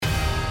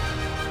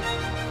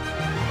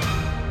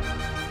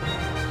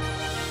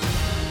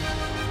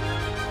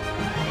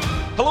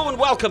Hello and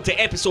welcome to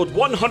episode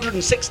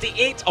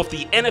 168 of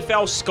the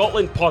NFL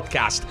Scotland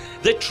podcast.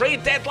 The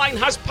trade deadline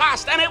has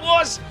passed and it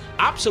was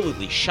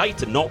absolutely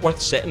shite and not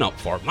worth sitting up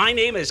for. My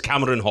name is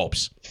Cameron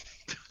Hobbs.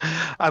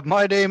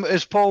 My name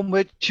is Paul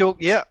Mitchell.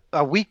 Yeah,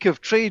 a week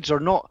of trades or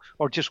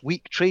just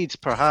weak trades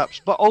perhaps,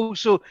 but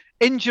also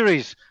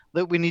injuries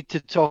that we need to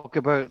talk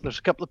about. There's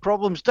a couple of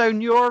problems down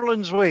New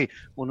Orleans way.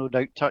 We'll no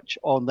doubt touch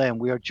on them.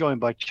 We are joined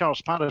by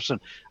Charles Patterson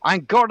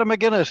and Gordon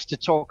McGuinness to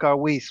talk our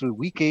way through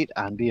week 8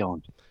 and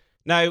beyond.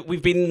 Now,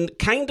 we've been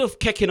kind of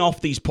kicking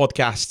off these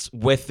podcasts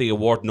with the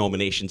award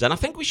nominations, and I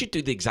think we should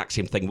do the exact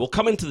same thing. We'll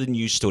come into the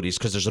news stories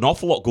because there's an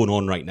awful lot going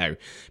on right now.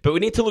 But we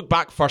need to look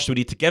back first. We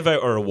need to give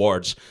out our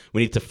awards.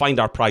 We need to find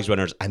our prize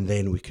winners, and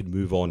then we can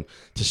move on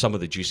to some of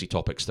the juicy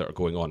topics that are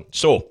going on.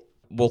 So,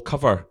 we'll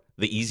cover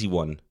the easy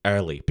one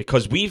early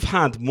because we've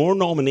had more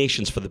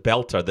nominations for the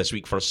Belter this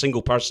week for a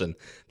single person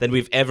than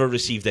we've ever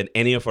received in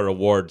any of our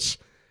awards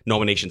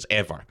nominations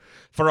ever.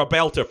 For a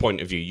Belter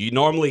point of view, you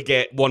normally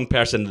get one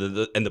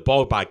person in the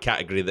ball bag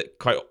category that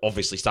quite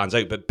obviously stands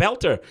out, but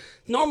Belter,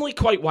 normally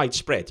quite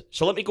widespread.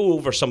 So let me go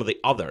over some of the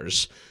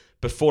others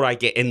before I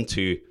get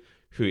into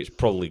who it's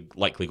probably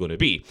likely going to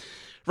be.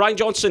 Ryan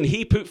Johnson,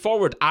 he put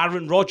forward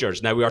Aaron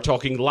Rodgers. Now we are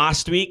talking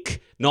last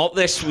week, not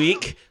this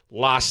week,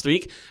 last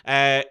week.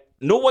 No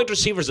wide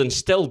receivers and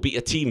still beat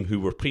a team who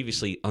were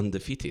previously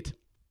undefeated.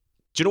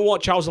 Do you know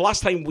what, Charles? The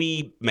last time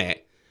we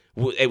met,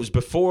 it was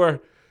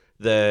before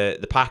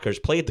the Packers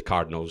played the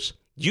Cardinals.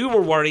 You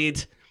were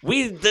worried.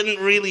 We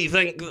didn't really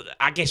think,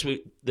 I guess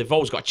they've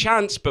always got a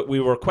chance, but we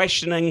were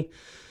questioning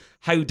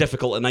how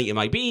difficult a night it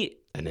might be.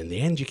 And in the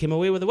end, you came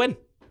away with a win.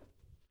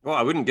 Well,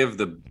 I wouldn't give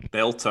the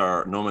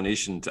Belter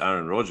nomination to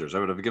Aaron Rodgers. I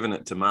would have given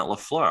it to Matt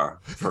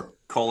LaFleur for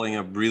calling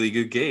a really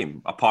good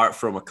game, apart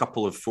from a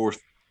couple of fourth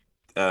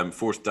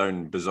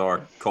down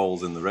bizarre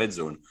calls in the red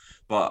zone.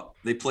 But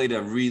they played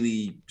a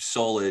really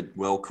solid,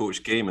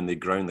 well-coached game and they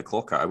ground the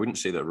clock out. I wouldn't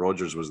say that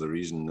Rodgers was the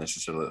reason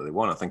necessarily that they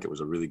won. I think it was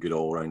a really good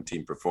all-round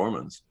team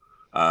performance.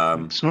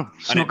 It's not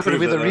going to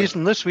be the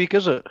reason this week,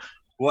 is it?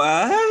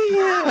 Well,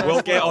 yeah.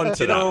 We'll get on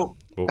to that.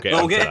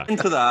 We'll get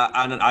into that,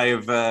 and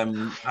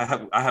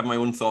I have my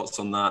own thoughts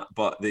on that.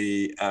 But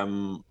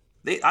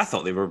I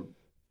thought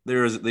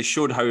they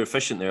showed how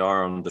efficient they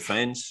are on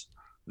defense.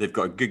 They've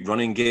got a good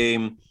running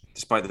game.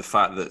 Despite the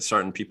fact that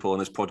certain people on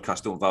this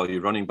podcast don't value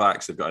running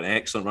backs, they've got an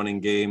excellent running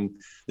game.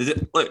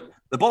 Look,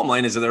 the bottom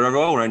line is that they're a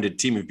well-rounded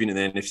team who've been in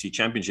the NFC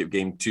Championship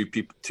game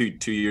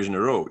two years in a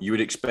row. You would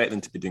expect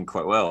them to be doing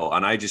quite well.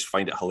 And I just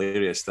find it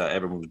hilarious that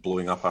everyone was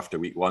blowing up after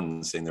week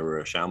 1 saying they were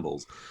a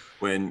shambles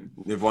when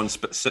they've won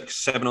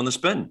 6-7 on the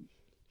spin.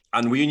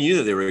 And we knew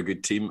that they were a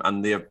good team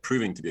and they are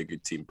proving to be a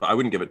good team. But I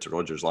wouldn't give it to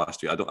Rodgers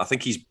last week. I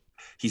think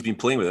he's been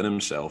playing within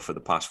himself for the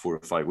past 4 or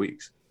 5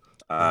 weeks.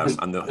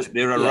 And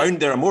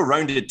they're a more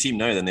rounded team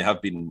now than they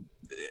have been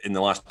in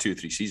the last 2 or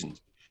 3 seasons.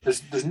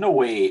 There's no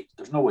way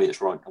it's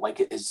wrong. Like,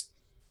 it is.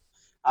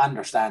 I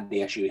understand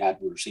the issue he had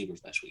with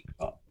receivers this week,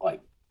 but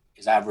like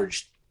his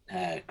average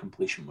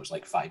completion was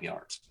like 5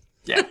 yards.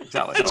 Yeah,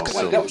 exactly.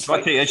 That was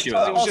the issue.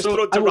 Just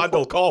throw it to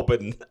Randall Cobb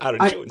and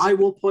Aaron Jones. I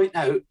will point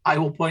out,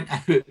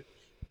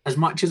 as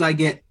much as I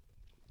get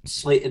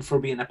slated for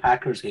being a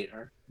Packers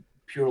hater,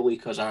 purely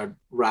because I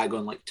rag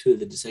on like 2 of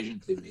the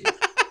decisions they made.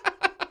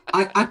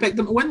 I picked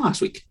them to win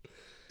last week,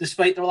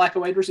 despite their lack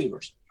of wide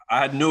receivers. I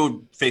had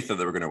no faith that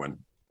they were going to win.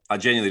 I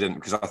genuinely didn't,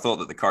 because I thought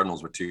that the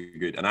Cardinals were too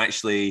good. And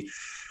actually,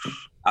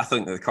 I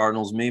think that the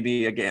Cardinals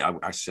maybe, again,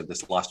 I said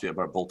this last week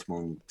about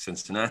Baltimore and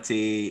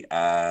Cincinnati.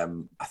 I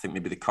think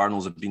maybe the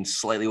Cardinals have been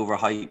slightly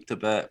overhyped a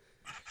bit.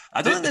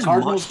 I don't think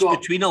there's much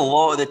between a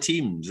lot of the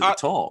teams at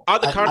the top. Are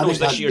the Cardinals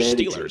this year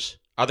Steelers?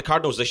 Are the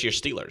Cardinals this year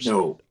Steelers?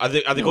 No. Are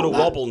they going to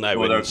wobble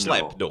now and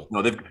slip? No.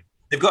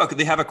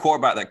 They have a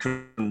quarterback that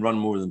can run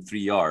more than 3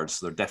 yards,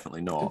 so they're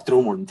definitely not.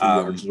 Throw more than 3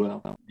 yards as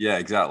well. Yeah,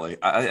 exactly.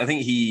 I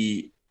think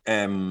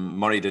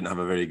Murray didn't have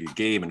a very good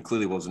game and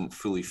clearly wasn't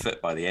fully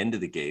fit by the end of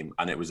the game,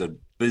 and it was a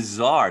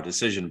bizarre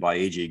decision by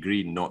AJ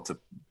Green not to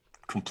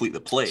complete the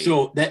play.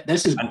 So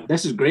this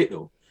is great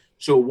though.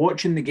 So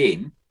watching the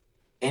game,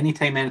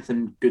 anytime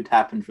anything good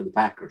happened for the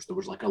Packers, there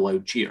was like a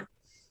loud cheer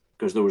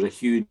because there was a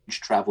huge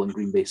traveling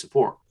Green Bay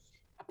support.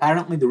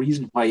 Apparently, the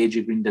reason why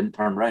AJ Green didn't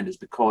turn around is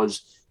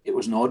because it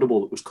was an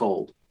audible that was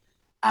called,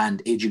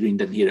 and AJ Green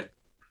didn't hear it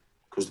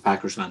because the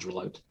Packers fans were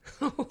loud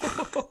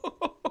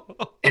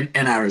in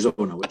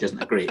Arizona, which isn't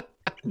a great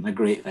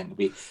thing to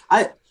be.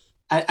 I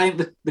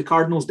think the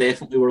Cardinals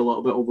definitely were a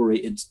little bit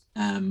overrated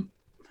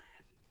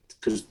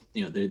because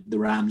the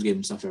Rams game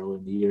and stuff earlier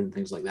in the year and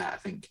things like that. I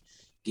think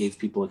gave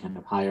people a kind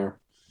of higher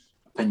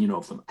opinion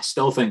of them. I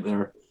still think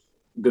they're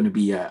going to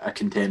be a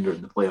contender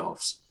in the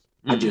playoffs.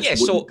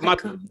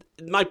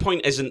 My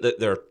point isn't that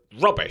they're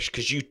rubbish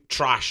because you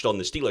trashed on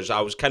the Steelers. I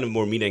was kind of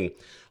more meaning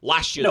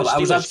last year the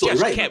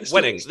Steelers kept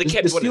winning. They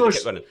kept winning.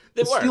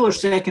 The Steelers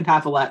second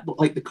half of that,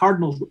 like the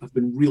Cardinals have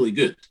been really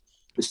good.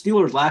 The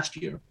Steelers last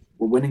year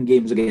were winning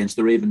games against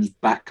the Ravens'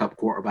 backup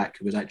quarterback,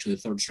 who was actually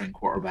the third-string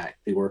quarterback.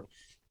 They were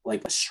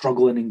like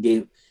struggling in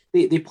game.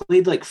 They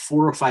played like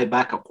 4 or 5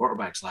 backup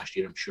quarterbacks last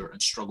year, I'm sure,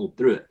 and struggled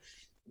through it.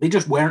 They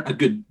just weren't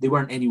they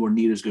weren't anywhere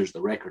near as good as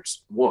the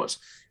records was.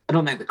 I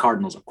don't think the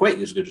Cardinals are quite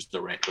as good as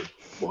the record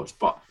was,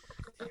 but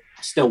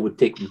I still would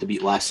take them to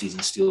beat last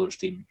season's Steelers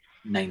team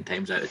 9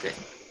 times out of 10.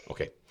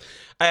 Okay.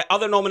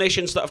 Other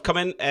nominations that have come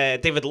in,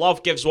 David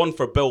Love gives one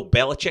for Bill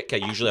Belichick.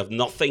 I usually have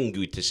nothing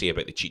good to say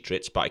about the cheat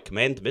rates, but I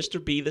commend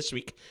Mr. B this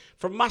week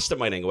for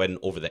masterminding a win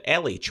over the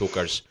LA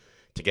Chokers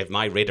to give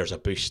my Raiders a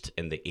boost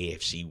in the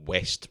AFC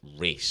West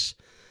race.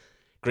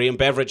 Graham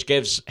Beveridge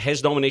gives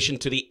his nomination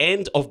to the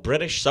end of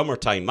British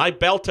summertime. My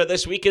belter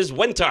this week is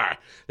winter.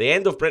 The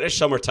end of British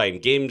summertime.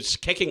 Games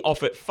kicking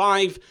off at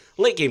 5,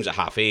 late games at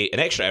 8:30, an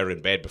extra hour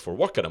in bed before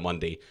work on a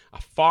Monday,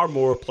 a far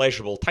more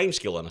pleasurable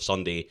timescale on a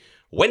Sunday.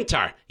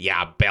 Winter,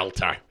 yeah,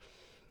 belter.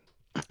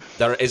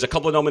 There is a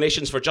couple of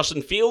nominations for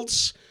Justin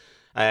Fields.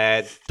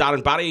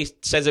 Darren Barry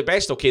says it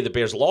best. Okay, the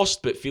Bears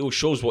lost, but Fields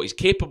shows what he's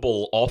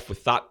capable of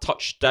with that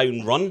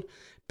touchdown run.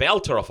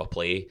 Belter of a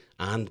play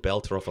and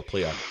belter of a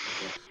player.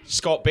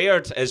 Scott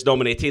Baird is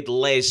nominated.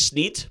 Les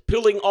Snead,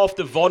 pulling off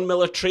the Von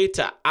Miller trade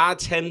to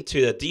add him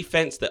to a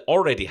defense that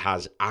already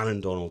has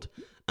Aaron Donald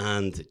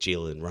and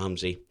Jalen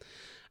Ramsey.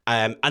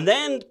 And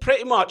then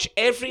pretty much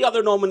every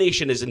other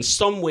nomination is in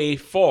some way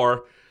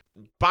for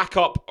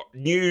backup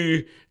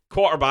new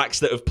quarterbacks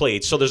that have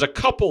played. So there's a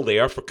couple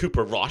there for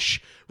Cooper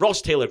Rush,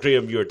 Ross Taylor,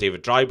 Graham Muir,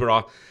 David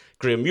Dryborough.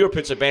 Graham Muir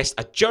puts it best,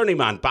 a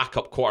journeyman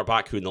backup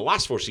quarterback who in the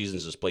last 4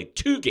 seasons has played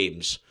 2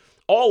 games,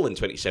 all in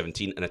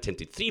 2017, and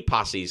attempted 3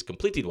 passes,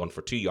 completed 1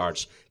 for 2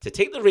 yards, to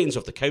take the reins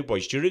of the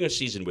Cowboys during a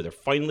season where they're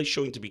finally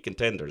showing to be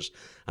contenders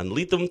and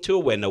lead them to a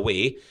win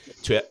away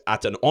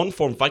at an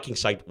on-form Viking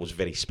side was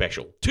very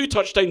special. 2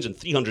 touchdowns and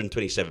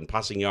 327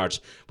 passing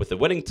yards, with the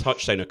winning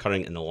touchdown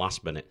occurring in the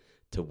last minute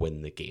to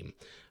win the game.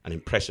 An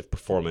impressive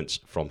performance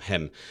from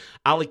him.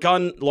 Ali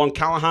Gunn, Lon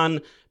Callahan,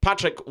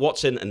 Patrick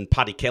Watson and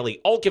Paddy Kelly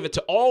all give it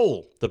to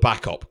all the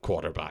backup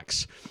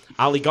quarterbacks.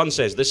 Ali Gunn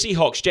says, the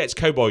Seahawks, Jets,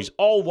 Cowboys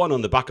all won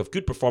on the back of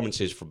good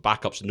performances from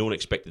backups no one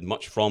expected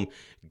much from.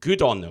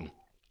 Good on them.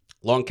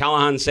 Lon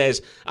Callahan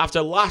says,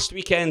 after last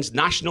weekend's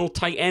National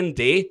Tight End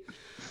Day,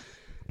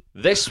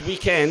 this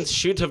weekend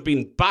should have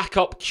been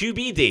backup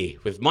QB day,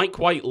 with Mike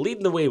White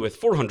leading the way with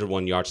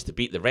 401 yards to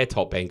beat the Red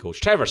Hot Bengals.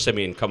 Trevor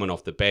Siemian coming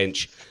off the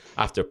bench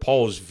after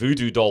Paul's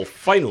voodoo doll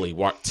finally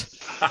worked.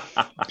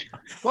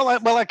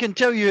 Well, I can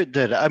tell you it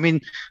did. I mean,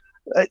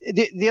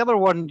 the other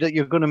one that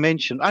you're going to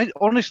mention, I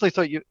honestly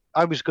thought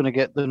I was going to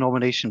get the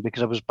nomination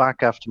because I was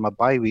back after my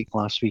bye week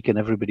last week and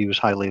everybody was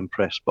highly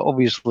impressed, but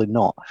obviously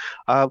not.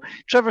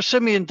 Trevor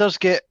Siemian does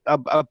get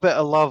a bit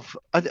of love.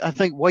 I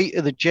think White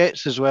of the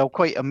Jets as well,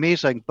 quite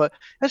amazing, but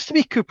it has to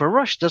be Cooper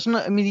Rush, doesn't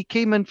it? I mean, he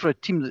came in for a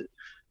team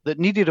that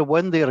needed a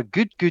win. They're a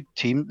good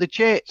team. The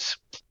Jets,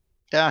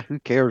 yeah, who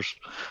cares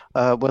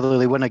whether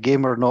they win a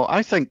game or not?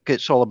 I think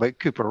it's all about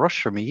Cooper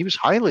Rush for me. He was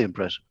highly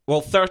impressive.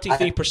 Well,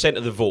 33%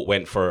 of the vote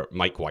went for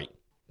Mike White,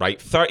 right?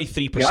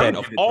 33%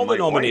 of all the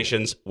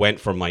nominations went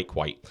for Mike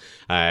White.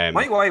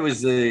 Mike White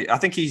was I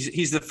think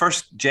he's the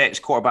first Jets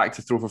quarterback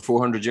to throw for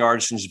 400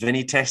 yards since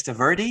Vinny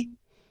Testaverde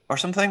or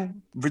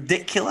something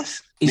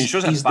ridiculous. He's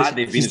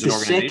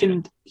the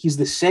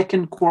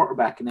second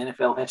quarterback in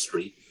NFL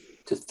history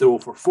to throw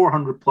for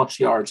 400 plus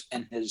yards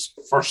in his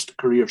first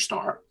career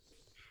start,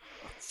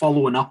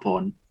 following up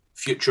on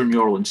future New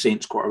Orleans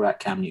Saints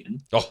quarterback Cam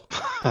Newton.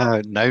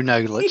 No,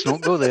 let's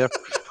not go there.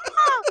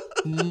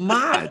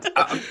 Mad.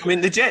 I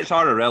mean, the Jets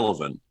are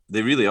irrelevant.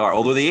 They really are.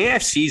 Although the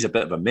AFC is a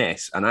bit of a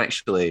mess. And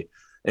actually,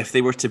 if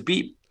they were to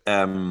beat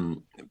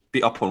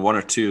up on 1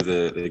 or 2 of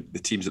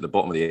the teams at the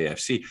bottom of the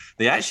AFC,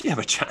 they actually have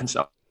a chance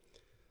at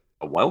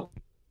a wild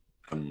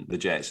the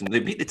Jets. And they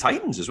beat the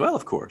Titans as well,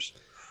 of course.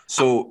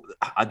 So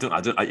I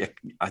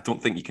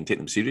don't think you can take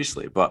them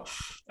seriously. But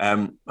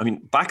I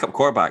mean, backup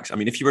quarterbacks. I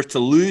mean, if you were to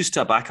lose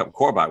to a backup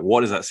quarterback,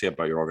 what does that say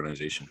about your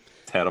organization?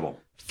 Terrible.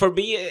 For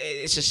me,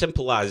 it's as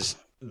simple as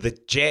the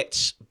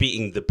Jets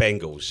beating the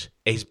Bengals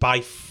is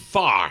by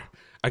far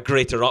a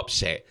greater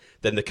upset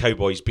than the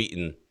Cowboys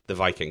beating the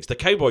Vikings. The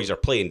Cowboys are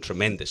playing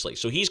tremendously.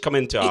 So he's come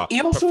into a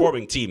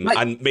performing team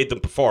and made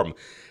them perform.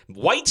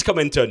 White's come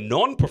into a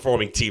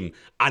non-performing team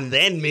and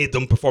then made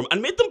them perform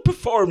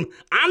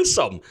and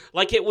some.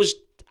 Like, it was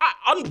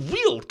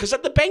unreal because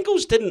the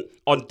Bengals didn't,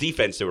 on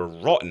defense, they were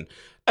rotten.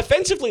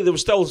 Offensively, they were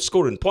still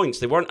scoring points.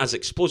 They weren't as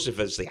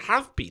explosive as they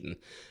have been,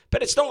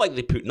 but it's not like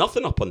they put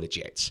nothing up on the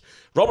Jets.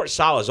 Robert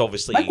Saleh is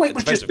obviously Mike White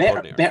was just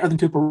better than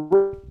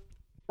Cooper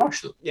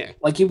Rush, though. Yeah.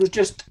 Like, he was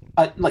just,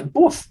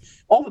 both.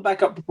 All the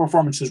backup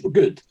performances were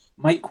good.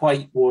 Mike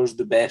White was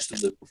the best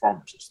of the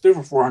performances. Threw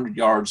for 400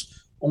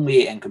 yards,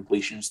 only 8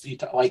 incompletions.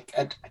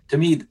 To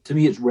me,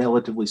 it's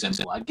relatively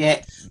simple. I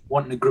get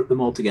wanting to group them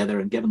all together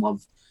and giving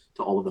love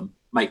to all of them.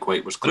 Mike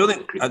White was clearly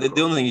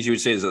the only thing you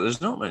would say is that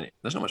there's not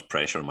much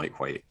pressure on Mike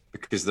White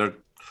because the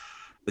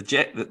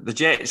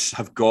Jets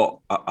have got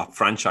a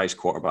franchise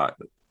quarterback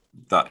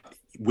that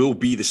will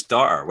be the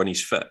starter when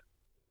he's fit.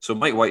 So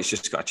Mike White's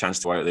just got a chance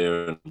to go out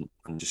there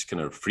and just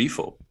kind of free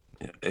fall,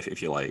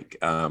 if you like.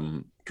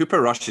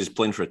 Cooper Rush is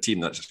playing for a team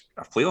that's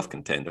a playoff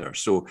contender.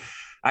 So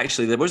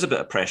actually there was a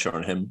bit of pressure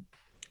on him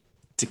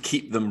to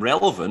keep them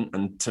relevant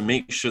and to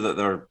make sure that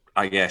they're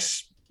I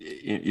guess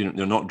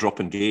they're not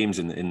dropping games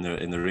in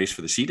the race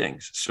for the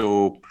seedings.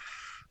 So,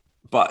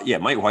 but yeah,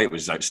 Mike White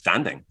was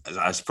outstanding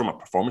as from a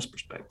performance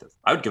perspective.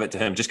 I would give it to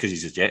him just because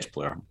he's a Jets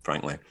player,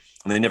 frankly,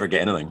 and they never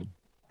get anything.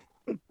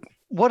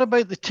 What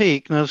about the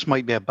take? Now, this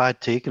might be a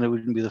bad take, and it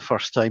wouldn't be the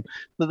first time,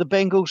 that the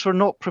Bengals were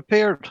not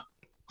prepared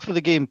for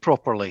the game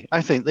properly.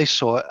 I think they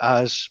saw it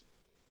as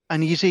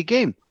an easy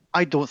game.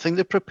 I don't think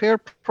they prepared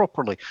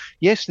properly.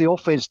 Yes, the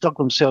offense dug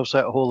themselves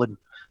out of hole and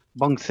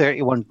bung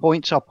 31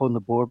 points up on the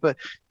board, but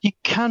you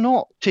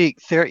cannot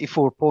take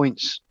 34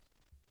 points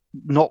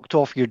knocked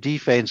off your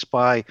defense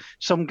by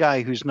some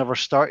guy who's never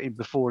started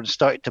before and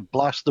started to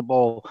blast the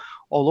ball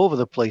all over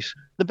the place.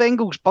 The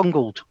Bengals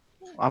bungled.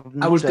 I've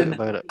no doubt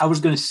about it. I was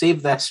going to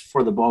save this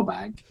for the ball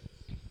bag,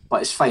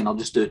 but it's fine. I'll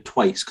just do it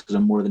twice because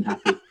I'm more than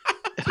happy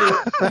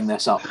to bring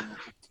this up.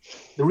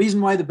 The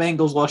reason why the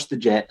Bengals lost the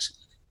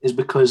Jets is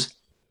because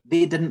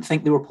they didn't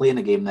think they were playing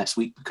a game this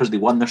week because they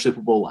won their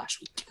Super Bowl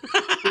last week.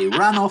 They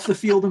ran off the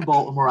field in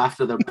Baltimore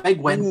after their big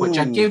win, which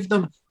I gave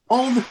them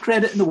all the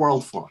credit in the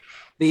world for.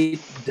 They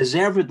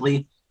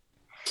deservedly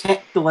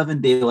kept the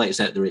living daylights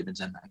out of the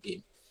Ravens in that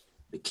game.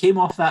 They came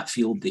off that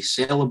field. They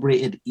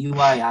celebrated.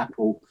 Eli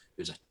Apple,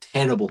 who's a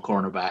terrible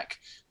cornerback,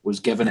 was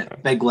giving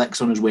it big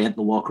licks on his way into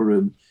the locker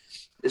room.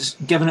 Is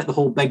giving it the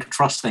whole big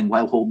trust thing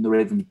while holding the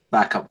Raven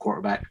backup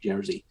quarterback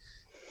jersey.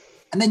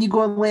 And then you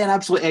go and lay an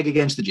absolute egg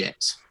against the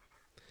Jets.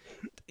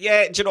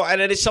 Yeah, do you know,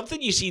 and it's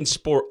something you see in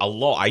sport a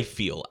lot, I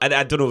feel. And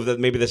I don't know if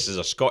maybe this is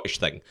a Scottish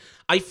thing.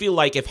 I feel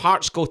like if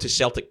Hearts go to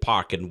Celtic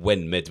Park and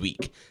win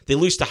midweek, they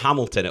lose to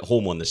Hamilton at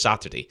home on the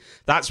Saturday.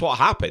 That's what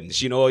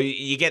happens. You know,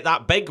 you get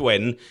that big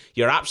win,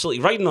 you're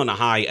absolutely riding on a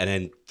high, and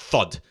then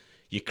thud,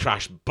 you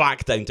crash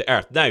back down to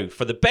earth. Now,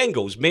 for the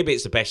Bengals, maybe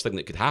it's the best thing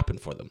that could happen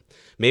for them.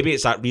 Maybe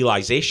it's that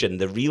realization,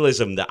 the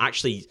realism that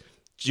actually,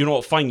 you know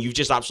what, fine, you've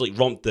just absolutely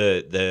romped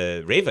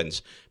the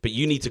Ravens, but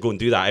you need to go and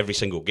do that every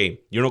single game.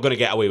 You're not going to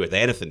get away with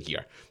anything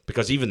here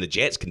because even the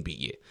Jets can beat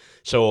you.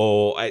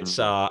 So it's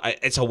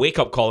a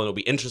wake-up call, and it'll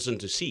be interesting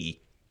to see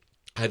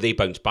how they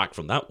bounce back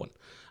from that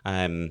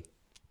one.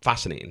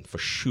 Fascinating, for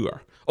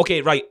sure.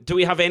 Okay, right. Do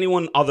we have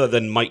anyone other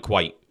than Mike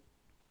White?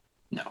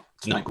 No,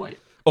 it's Mike White.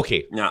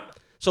 Okay. Yeah.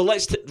 So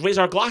let's raise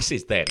our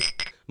glasses then.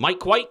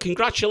 Mike White,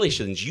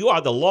 congratulations. You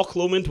are the Loch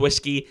Lomond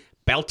Whiskey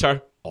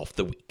Belter of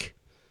the Week.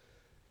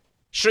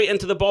 Straight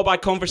into the ball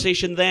bag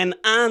conversation then,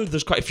 and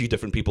there's quite a few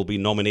different people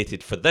being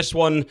nominated for this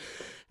one.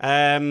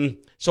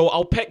 So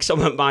I'll pick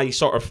some of my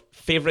sort of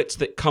favourites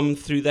that come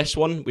through this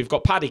one. We've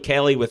got Paddy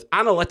Kelly with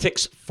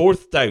Analytics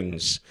 4th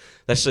Downs.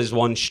 This is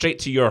one straight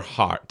to your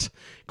heart,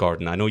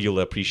 Gordon. I know you'll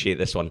appreciate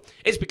this one.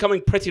 It's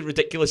becoming pretty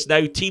ridiculous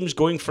now. Teams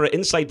going for it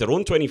inside their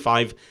own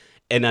 25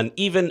 in an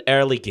even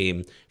early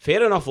game.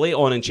 Fair enough late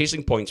on and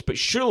chasing points, but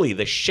surely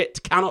the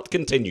shit cannot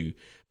continue.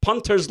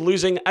 Punters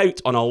losing out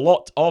on a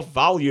lot of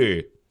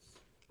value.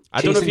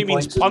 I don't know if he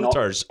means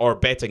punters or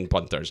betting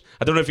punters.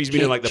 I don't know if he's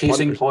meaning like the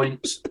chasing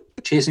punters.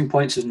 Chasing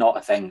points is not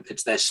a thing.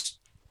 It's this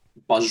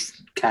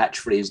buzz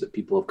catchphrase that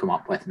people have come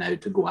up with now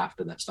to go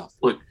after that stuff.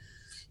 Look,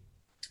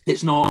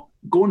 it's not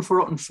going for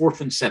it on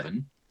 4th and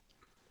 7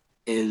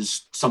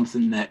 is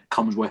something that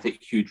comes with a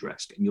huge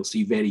risk, and you'll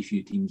see very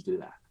few teams do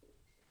that.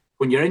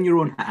 When you're in your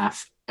own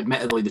half,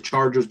 admittedly, the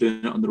Chargers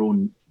doing it on their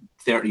own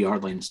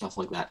 30-yard line and stuff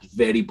like that is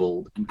very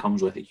bold and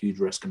comes with a huge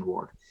risk and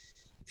reward.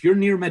 If you're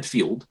near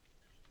midfield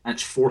and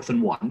it's 4th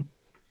and 1,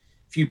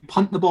 if you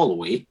punt the ball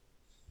away,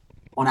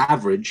 on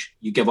average,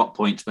 you give up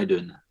points by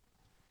doing that.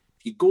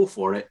 If you go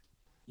for it,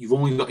 you've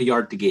only got a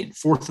yard to gain.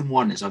 4th and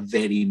 1 is a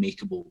very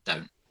makeable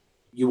down.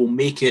 You will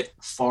make it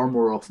far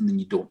more often than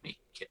you don't make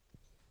it.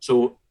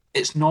 So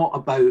it's not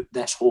about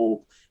this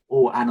whole,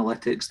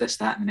 analytics, this,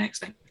 that, and the next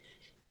thing.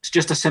 It's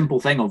just a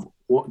simple thing of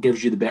what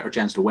gives you the better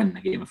chance to win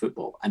a game of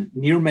football. And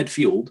near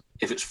midfield,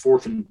 if it's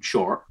 4th and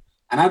short,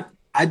 and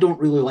I don't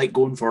really like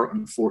going for it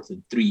on 4th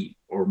and 3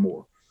 or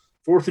more.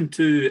 4th and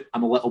 2,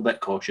 I'm a little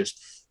bit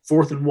cautious.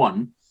 4th and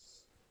 1,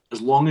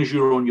 as long as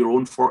you're on your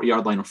own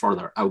 40-yard line or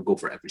further, I would go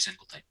for it every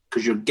single time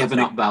because you're giving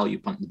up value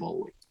punting the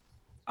ball away.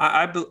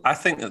 I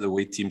think that the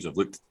way teams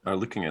are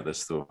looking at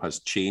this, though, has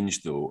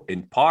changed, though,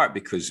 in part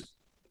because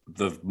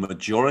the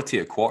majority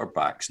of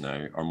quarterbacks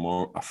now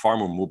are far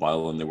more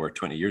mobile than they were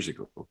 20 years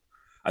ago.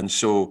 And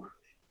so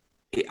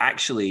it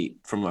actually,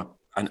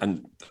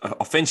 and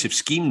offensive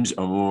schemes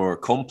are more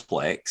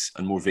complex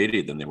and more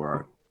varied than they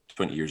were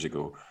 20 years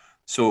ago.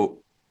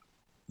 So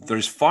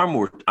there's far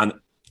more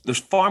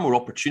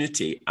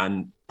opportunity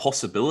and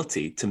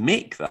possibility to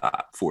make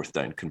that 4th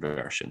down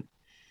conversion.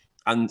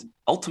 And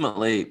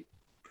ultimately,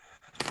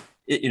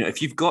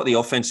 if you've got the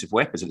offensive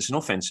weapons and it's an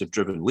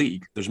offensive-driven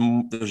league,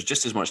 there's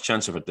just as much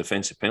chance of a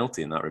defensive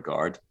penalty in that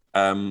regard.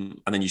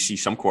 And then you see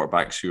some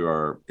quarterbacks who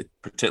are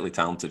particularly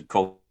talented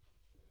calling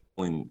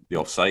the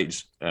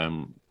offsides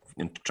and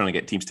trying to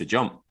get teams to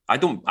jump. I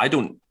don't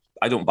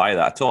buy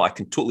that at all. I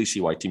can totally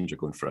see why teams are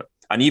going for it.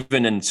 And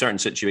even in certain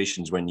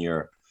situations when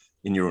you're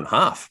in your own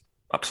half,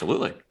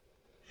 absolutely.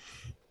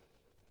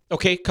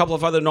 Okay, couple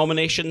of other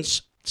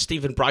nominations.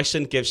 Stephen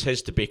Bryson gives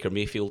his to Baker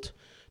Mayfield.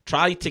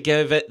 tried to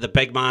give it the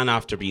big man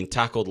after being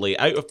tackled late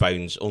out of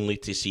bounds, only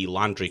to see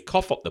Landry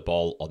cough up the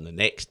ball on the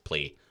next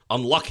play.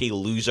 Unlucky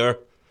loser.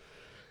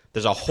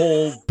 There's a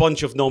whole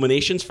bunch of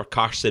nominations for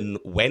Carson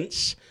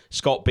Wentz,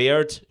 Scott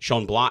Baird,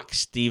 Sean Black,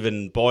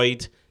 Stephen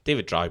Boyd,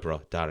 David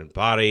Dryborough, Darren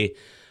Barry.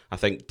 I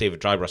think David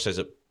Dryborough says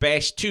it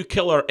best. 2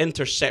 killer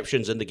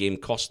interceptions in the game,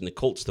 costing the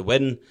Colts the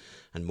win,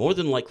 and more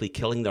than likely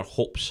killing their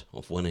hopes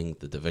of winning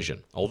the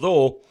division.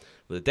 Although,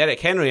 with the Derrick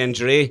Henry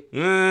injury,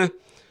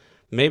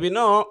 maybe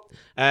not.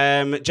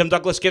 Jim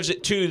Douglas gives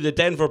it to the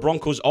Denver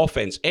Broncos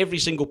offense. Every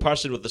single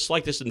person with the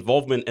slightest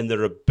involvement in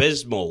their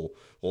abysmal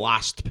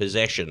last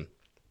possession.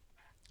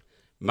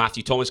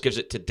 Matthew Thomas gives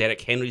it to Derrick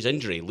Henry's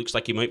injury. Looks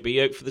like he might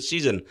be out for the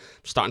season. I'm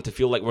starting to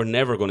feel like we're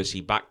never going to see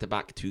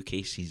back-to-back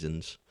 2K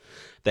seasons.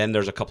 Then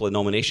there's a couple of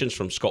nominations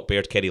from Scott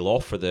Baird, Kenny Law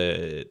for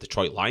the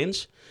Detroit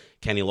Lions.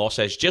 Kenny Law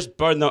says, just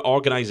burn that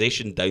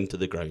organisation down to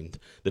the ground.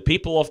 The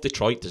people of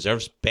Detroit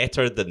deserves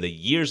better than the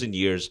years and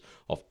years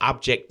of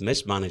abject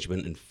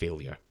mismanagement and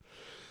failure.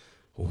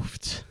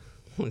 Oofed.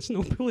 It's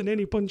not pulling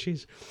any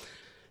punches.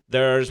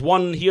 There's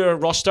one here,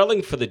 Ross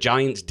Sterling for the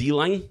Giants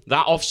D-line.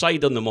 That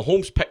offside on the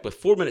Mahomes pick with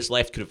 4 minutes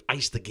left could have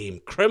iced the game.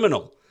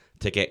 Criminal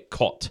to get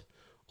caught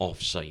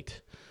offside.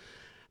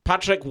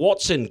 Patrick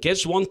Watson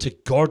gives one to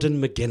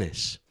Gordon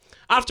McGuinness.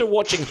 After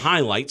watching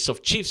highlights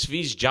of Chiefs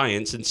vs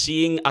Giants and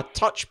seeing a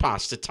touch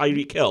pass to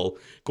Tyreek Hill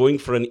going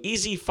for an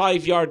easy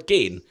 5-yard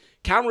gain,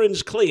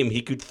 Cameron's claim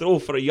he could throw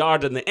for a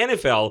yard in the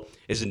NFL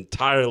is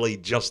entirely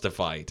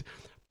justified.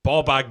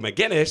 Bob-Ag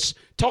McGuinness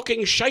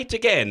talking shite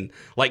again,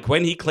 like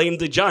when he claimed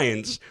the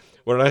Giants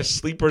were a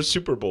sleeper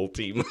Super Bowl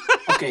team.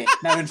 Okay,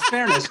 now in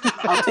fairness,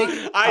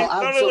 I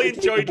thoroughly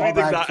enjoyed reading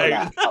that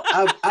out.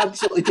 I'll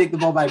absolutely take the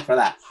ball bag for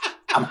that.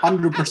 I'm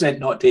 100%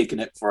 not taking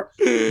it for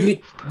you.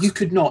 You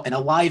could not, in a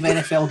live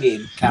NFL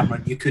game,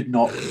 Cameron, you could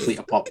not complete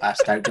a pop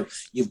pass down to him.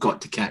 You've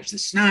got to catch the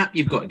snap.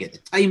 You've got to get the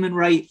timing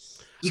right.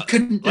 You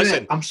couldn't do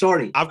it. I'm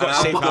sorry. I've got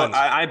safe hands.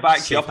 I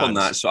back you up on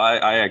that, so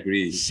I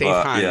agree. Safe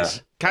hands.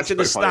 Yeah, catching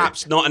the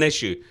snap's not an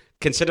issue.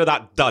 Consider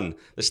that done.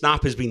 The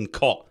snap has been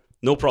caught.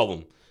 No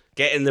problem.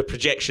 Getting the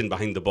projection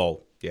behind the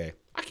ball. Yeah,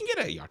 I can get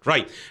it a yard.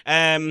 Right.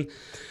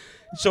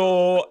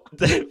 So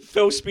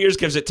Phil Spears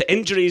gives it to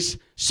injuries.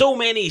 So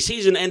many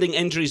season-ending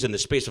injuries in the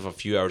space of a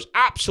few hours.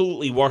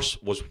 Absolutely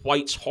worse was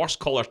White's horse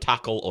collar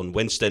tackle on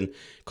Winston,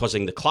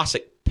 causing the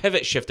classic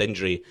pivot shift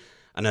injury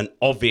and an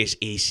obvious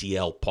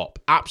ACL pop.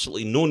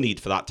 Absolutely no need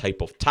for that type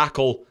of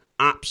tackle.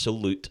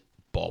 Absolute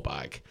ball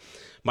bag.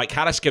 Mike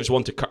Harris gives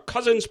one to Kirk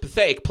Cousins.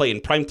 Pathetic play in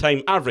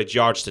primetime. Average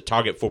yards to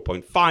target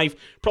 4.5.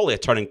 Probably a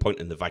turning point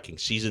in the Viking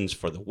seasons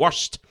for the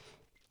worst.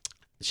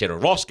 Sarah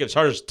Ross gives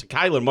hers to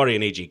Kyler Murray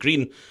and AJ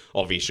Green.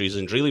 Obvious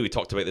reasons, really. We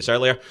talked about this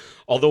earlier.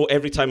 Although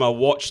every time I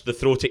watch the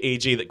throw to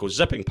AJ that goes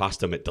zipping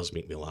past him, it does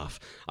make me laugh.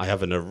 I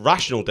have an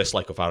irrational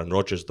dislike of Aaron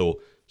Rodgers, though,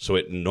 so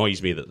it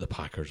annoys me that the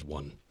Packers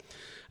won.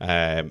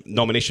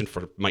 Nomination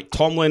for Mike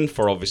Tomlin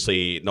for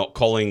obviously not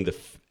calling the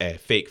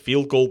fake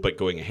field goal, but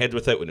going ahead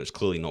with it when it was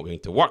clearly not going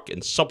to work,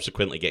 and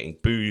subsequently getting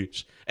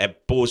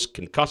Bo's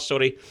concussed,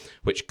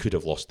 which could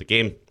have lost the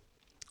game.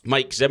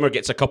 Mike Zimmer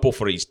gets a couple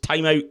for his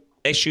timeout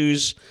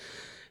issues.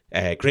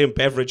 Graham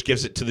Beveridge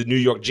gives it to the New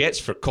York Jets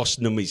for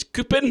costing him his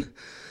coupon.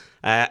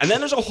 And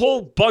then there's a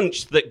whole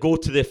bunch that go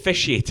to the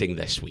officiating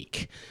this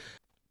week.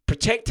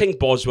 Protecting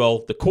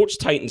Boswell, the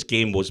Colts-Titans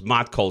game was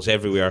mad calls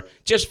everywhere.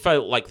 Just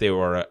felt like they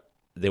were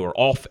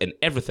off in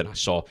everything I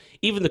saw.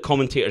 Even the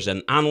commentators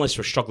and analysts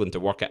were struggling to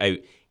work it out.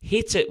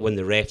 Hate it when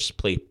the refs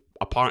play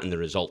a part in the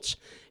results.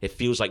 It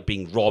feels like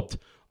being robbed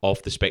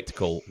of the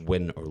spectacle,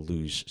 win or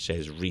lose,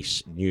 says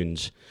Reese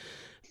Nunes.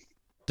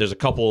 There's a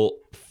couple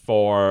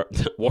for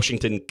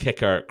Washington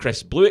kicker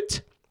Chris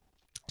Blewett.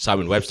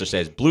 Simon Webster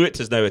says, Blewett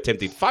has now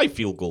attempted 5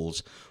 field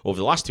goals over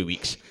the last 2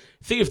 weeks.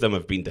 3 of them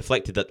have been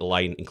deflected at the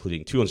line,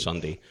 including 2 on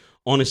Sunday.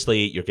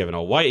 Honestly, you're given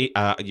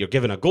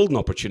a golden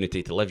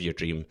opportunity to live your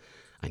dream,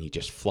 and you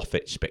just fluff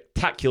it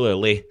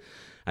spectacularly.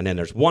 And then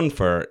there's one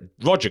for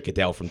Roger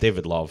Goodell from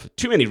David Love.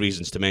 Too many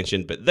reasons to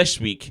mention, but this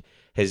week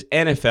his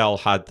NFL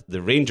had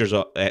the Raiders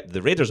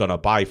on a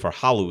bye for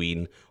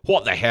Halloween.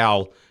 What the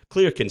hell?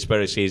 Clear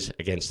conspiracies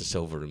against the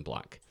silver and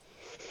black.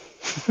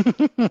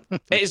 It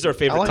is their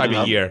favourite time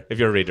of year if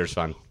you're a Raiders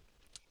fan.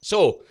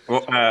 So,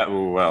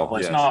 well,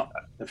 it's not.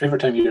 The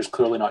favourite time of year is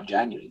clearly not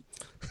January.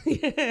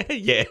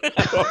 Yeah.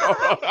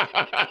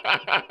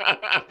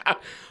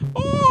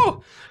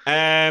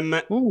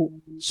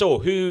 So,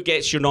 who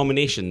gets your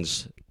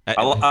nominations?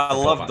 I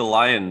love the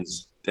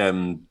Lions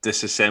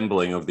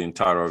disassembling of the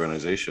entire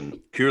organization.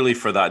 Purely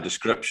for that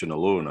description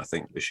alone, I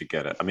think they should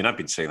get it. I mean, I've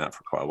been saying that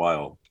for quite a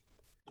while.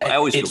 I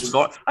always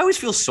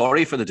feel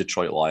sorry for the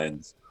Detroit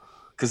Lions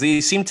because they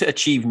seem to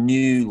achieve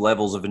new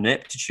levels of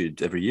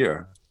ineptitude every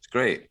year. It's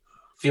great.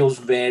 Feels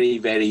very,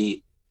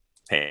 very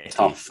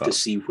tough to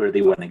see where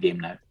they win a game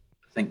now.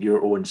 I think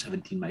your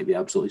 0-17 might be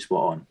absolutely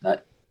spot on.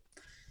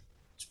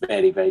 It's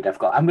very, very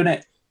difficult.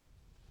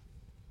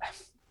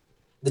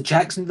 The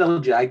Jacksonville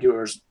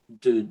Jaguars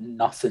do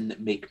nothing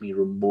that make me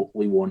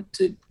remotely want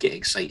to get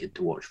excited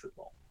to watch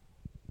football.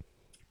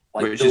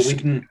 Like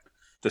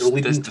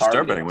It's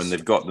disturbing when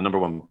they've got the number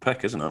one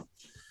pick, isn't it?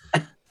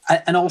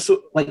 And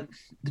also, like,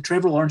 the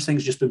Trevor Lawrence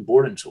thing's just been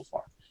boring so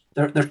far.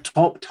 Their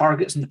top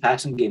targets in the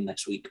passing game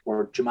this week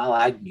were Jamal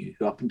Agnew,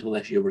 who up until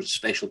this year was a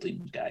special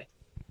teams guy,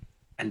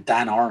 and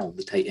Dan Arnold,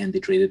 the tight end they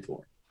traded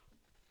for.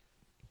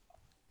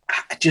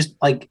 I just,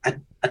 like,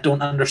 I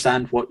don't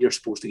understand what you're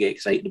supposed to get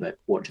excited about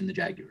watching the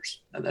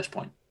Jaguars at this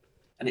point.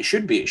 And it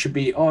should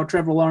be, oh,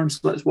 Trevor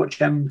Lawrence, let's watch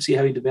him, see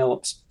how he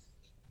develops.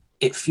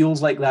 It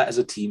feels like that as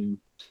a team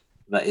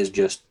that is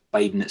just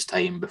biding its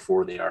time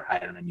before they are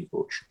hiring a new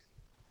coach.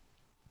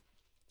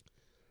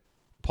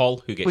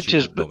 Paul, who gets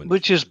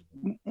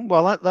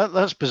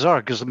that's bizarre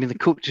because I mean the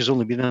coach has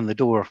only been in the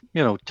door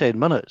 10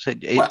 minutes.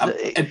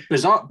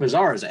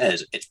 Bizarre as it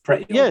is, it's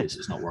pretty obvious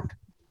it's not working.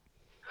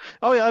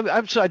 Oh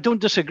yeah, I don't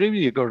disagree with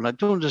you, Gordon. I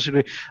don't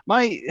disagree.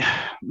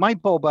 My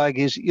ball bag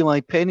is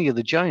Eli Penny of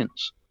the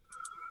Giants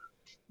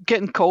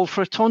getting called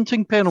for a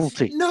taunting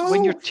penalty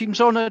when your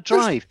team's on a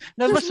drive.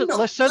 Now listen.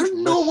 There's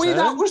no way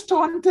that was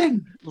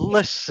taunting.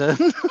 Listen.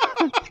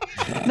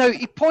 Now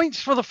he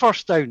points for the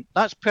first down.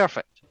 That's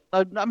perfect.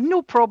 I have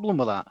no problem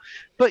with that.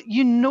 But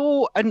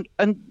and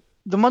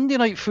the Monday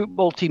Night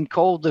Football team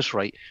called this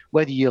right,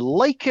 whether you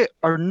like it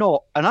or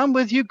not. And I'm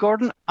with you,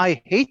 Gordon.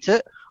 I hate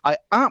it. I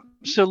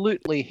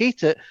absolutely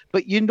hate it.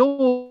 But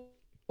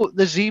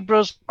the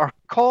Zebras are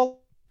called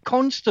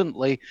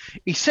constantly.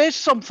 He says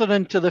something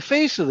into the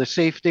face of the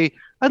safety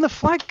and the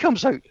flag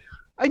comes out.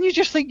 And you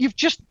just think you've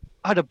just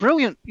had a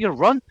brilliant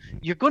run.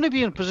 You're going to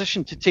be in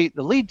position to take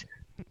the lead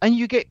and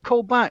you get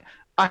called back.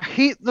 I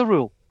hate the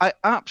rule. I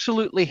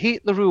absolutely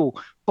hate the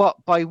rule.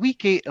 But by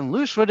week 8 and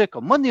Lewis Riddick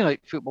on Monday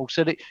Night Football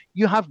said it,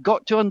 you have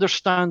got to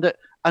understand it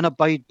and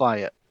abide by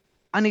it.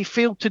 And he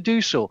failed to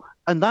do so.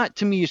 And that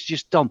to me is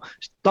just dumb.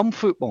 It's dumb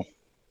football.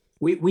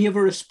 We have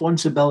a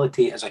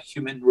responsibility as a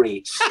human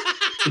race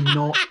to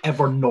not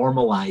ever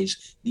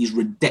normalize these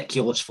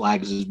ridiculous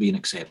flags as being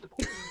acceptable.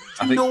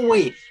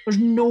 There's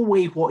no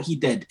way what he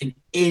did in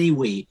any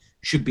way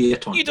should be a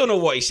taunt. You don't know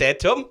what he said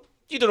to him.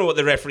 You don't know what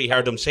the referee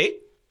heard him say.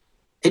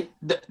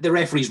 The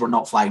referees were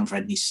not flagging for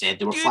anything he said.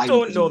 They were flagging.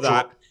 You don't know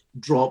that.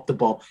 Drop the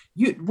ball.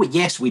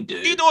 Yes, we do.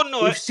 You don't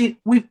know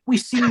We've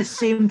seen the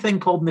same thing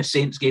called in the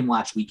Saints game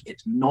last week.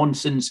 It's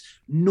nonsense.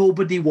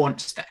 Nobody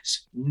wants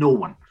this. No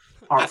one.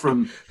 Apart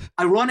from,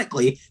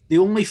 ironically, the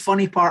only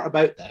funny part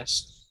about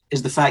this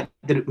is the fact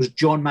that it was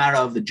John Mara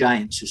of the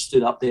Giants who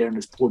stood up there on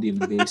his podium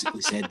and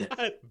basically said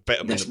that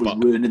this was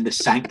ruining the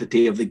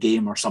sanctity of the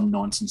game or some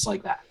nonsense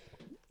like that.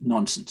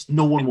 Nonsense.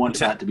 No one wants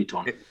that to be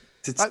taunted.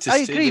 I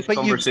agree,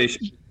 but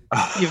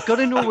you've got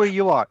to know where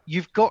you are.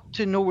 You've got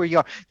to know where you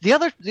are.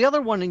 The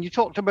other one, and you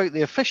talked about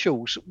the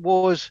officials,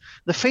 was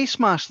the face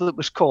mask that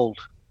was called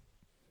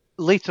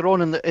later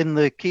on in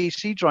the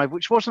KC drive,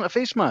 which wasn't a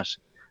face mask.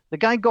 The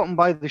guy got him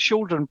by the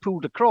shoulder and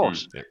pulled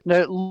across. Yeah. Now,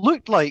 it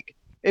looked like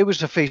it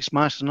was a face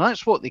mask, and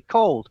that's what they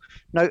called.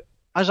 Now,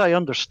 as I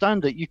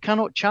understand it, you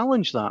cannot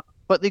challenge that,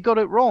 but they got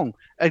it wrong.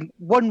 And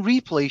one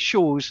replay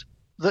shows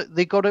that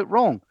they got it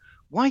wrong.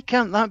 Why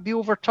can't that be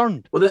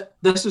overturned? Well,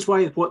 this is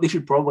why what they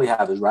should probably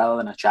have is, rather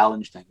than a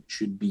challenge thing, it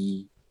should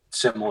be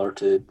similar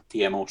to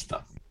TMO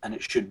stuff. And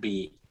it should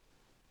be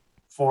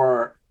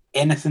for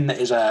anything that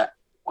is a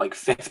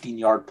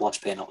 15-yard plus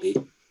penalty,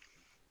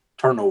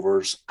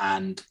 turnovers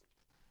and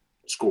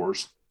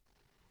scores.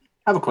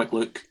 Have a quick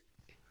look.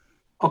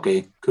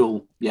 Okay,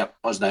 cool. Yep,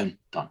 us down.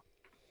 Done.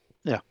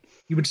 Yeah.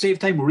 You would save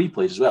time with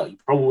replays as well.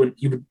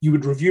 You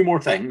would review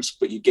more things,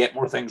 but you get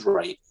more things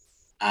right.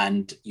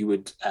 And you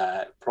would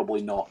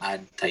probably not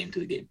add time to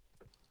the game.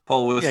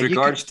 Paul, with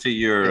regards to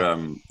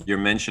your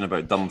mention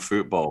about dumb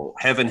football,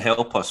 heaven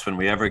help us when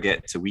we ever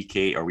get to week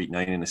 8 or week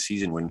 9 in the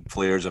season when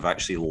players have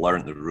actually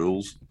learned the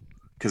rules,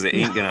 because it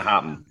ain't going to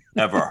happen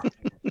ever.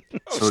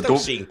 So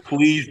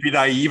please be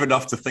naive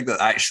enough to think that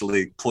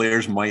actually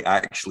players might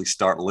actually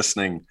start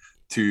listening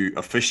to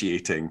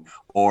officiating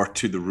or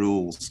to the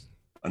rules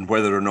and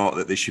whether or not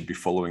that they should be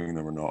following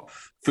them or not.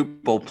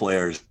 Football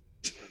players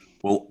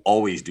will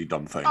always do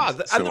dumb things. I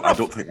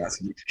don't think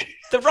that's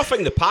the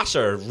roughing the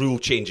passer rule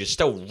change is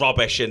still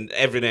rubbish, and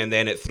every now and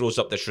then it throws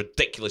up this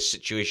ridiculous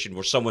situation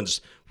where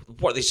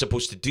what are they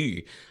supposed to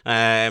do?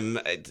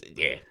 No.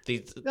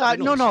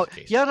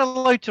 You're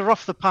allowed to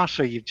rough the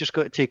passer. You've just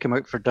got to take him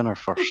out for dinner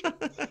first.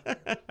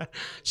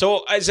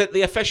 So is it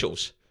the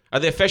officials? Are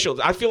the officials?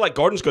 I feel like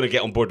Gordon's going to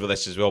get on board with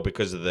this as well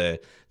because of the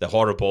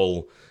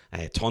horrible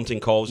taunting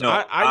calls.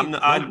 No, I don't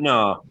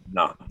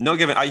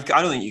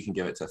think you can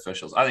give it to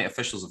officials. I think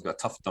officials have got a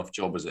tough enough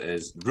job as it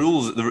is.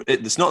 Rules.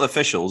 It's not the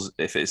officials.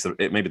 If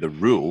it may be the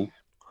rule.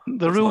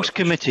 The rules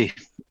committee.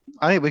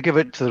 I think we give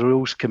it to the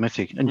rules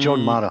committee and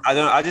John Mara.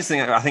 I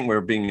think we're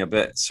being a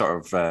bit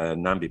sort of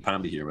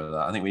namby-pamby here with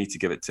that. I think we need to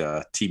give it to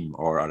a team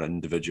or an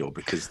individual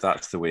because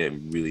that's the way it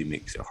really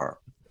makes it hurt.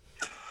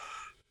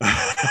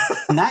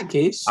 In that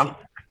case,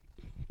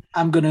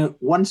 I'm going to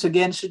once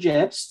again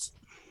suggest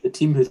the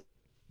team who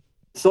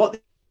thought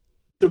the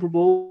Super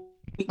Bowl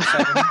week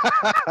 7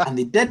 and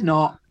they did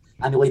not,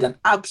 and they laid an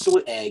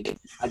absolute egg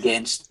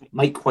against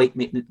Mike White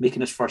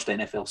making his first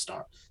NFL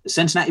start. The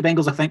Cincinnati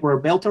Bengals, I think, were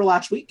a belter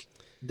last week.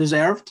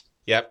 deserved.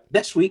 Yep.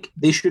 This week,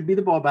 they should be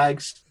the ball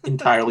bags,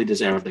 entirely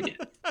deserved again.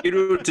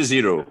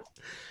 0-0.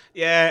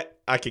 Yeah,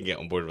 I can get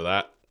on board with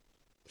that.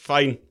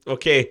 Fine.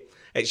 Okay.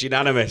 It's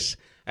unanimous.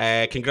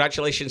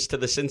 Congratulations to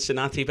the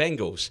Cincinnati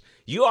Bengals.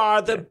 You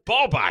are the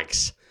ball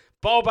bags.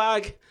 Ball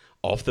bag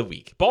of the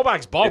week. Ball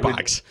bags.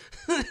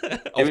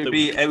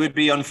 It would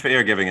be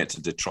unfair giving it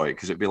to Detroit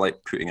because it'd be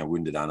like putting a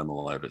wounded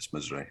animal out of its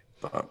misery.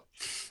 But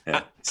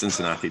yeah,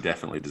 Cincinnati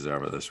definitely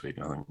deserve it this week,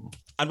 I think.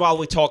 And while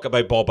we talk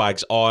about ball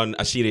bags on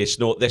a serious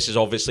note, this is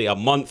obviously a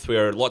month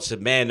where lots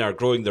of men are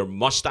growing their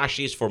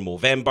mustaches for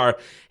Movember.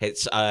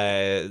 It's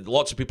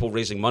lots of people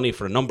raising money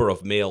for a number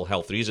of male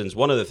health reasons.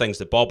 One of the things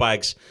that ball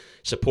bags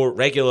support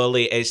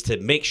regularly is to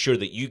make sure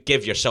that you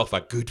give yourself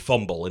a good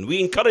fumble. And we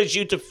encourage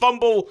you to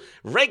fumble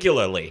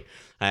regularly.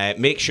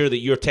 Make sure that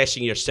you're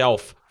testing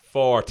yourself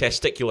for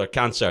testicular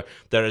cancer.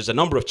 There is a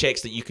number of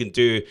checks that you can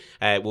do.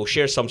 We'll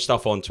share some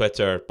stuff on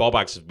Twitter. Ball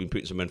bags have been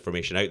putting some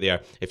information out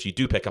there. If you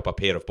do pick up a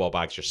pair of ball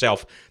bags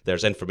yourself,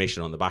 there's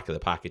information on the back of the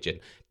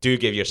packaging. Do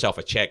give yourself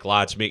a check,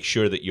 lads. Make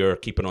sure that you're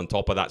keeping on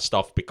top of that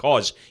stuff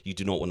because you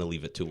do not want to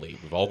leave it too late.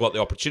 We've all got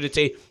the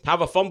opportunity. Have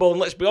a fumble, and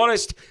let's be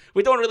honest,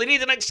 we don't really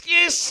need an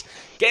excuse.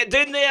 Get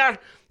down there,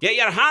 get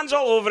your hands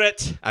all over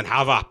it, and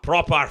have a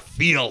proper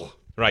feel.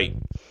 Right.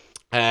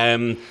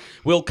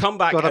 We'll come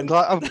back. God,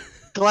 I'm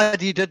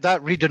glad you did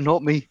that, Reed, and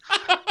not me.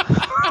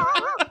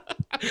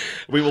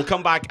 We will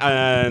come back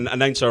and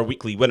announce our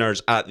weekly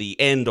winners at the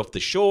end of the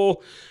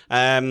show.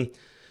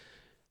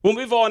 We'll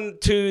move on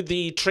to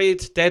the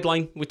trade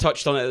deadline. We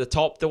touched on it at the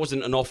top. There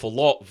wasn't an awful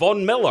lot.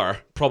 Von Miller,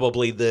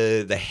 probably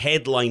the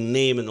headline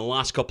name in the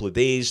last couple of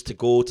days to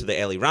go to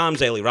the LA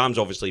Rams. LA Rams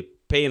obviously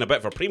paying a bit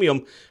of a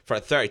premium for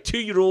a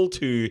 32-year-old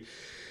who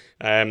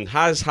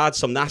has had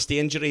some nasty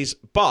injuries,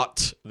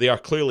 but they are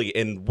clearly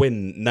in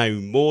win-now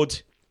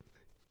mode.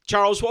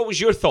 Charles, what was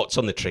your thoughts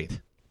on the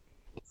trade?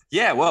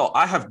 Yeah, well,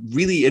 I have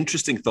really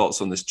interesting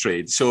thoughts on this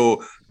trade.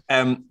 So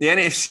the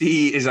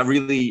NFC is a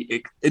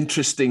really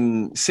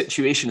interesting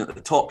situation at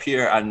the top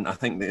here, and I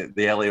think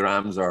the LA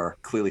Rams are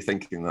clearly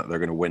thinking that they're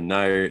going to win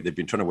now. They've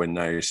been trying to win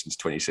now since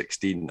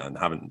 2016 and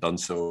haven't done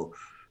so.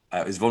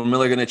 Is Von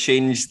Miller going to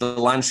change the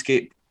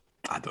landscape?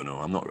 I don't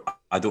know.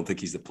 I don't think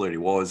he's the player he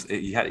was.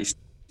 He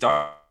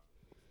started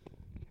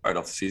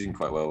off the season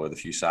quite well with a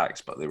few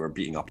sacks, but they were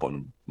beating up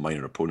on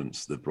minor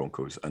opponents, the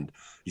Broncos, and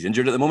he's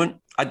injured at the moment.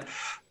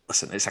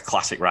 Listen, it's a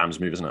classic Rams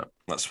move, isn't it?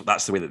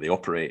 That's the way that they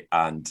operate,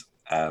 and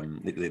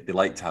they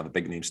like to have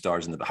big name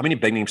stars in the. How many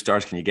big name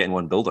stars can you get in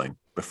one building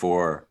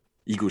before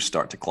egos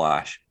start to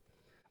clash?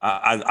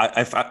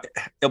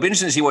 It'll be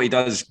interesting to see what he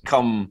does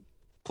come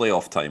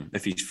playoff time,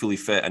 if he's fully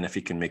fit and if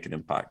he can make an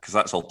impact, because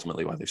that's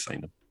ultimately why they've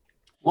signed him.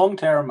 Long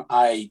term,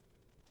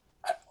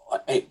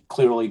 it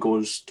clearly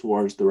goes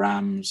towards the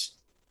Rams'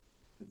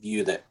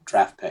 view that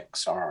draft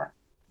picks are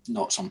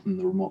not something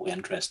they're remotely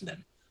interested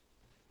in.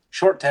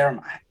 Short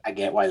term, I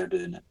get why they're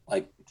doing it.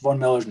 Like, Von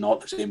Miller's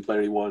not the same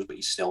player he was, but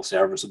he's still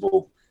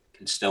serviceable,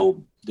 can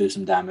still do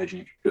some damage,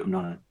 and if you put him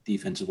on a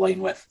defensive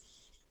line with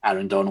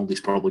Aaron Donald, he's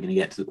probably going to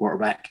get to the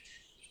quarterback.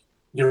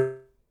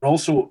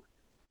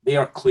 They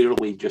are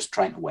clearly just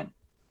trying to win.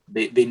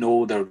 They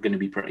know they're going to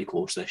be pretty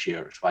close this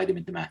year. It's why they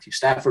made the Matthew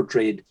Stafford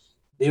trade.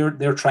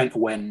 They're trying to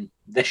win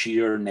this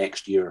year,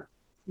 next year,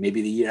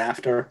 maybe the year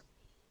after.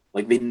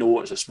 Like, they know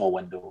it's a small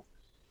window.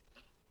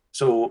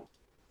 So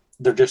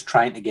they're just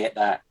trying to get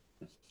that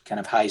kind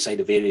of high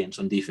side of variance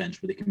on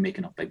defense where they can make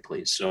enough big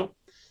plays. So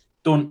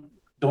don't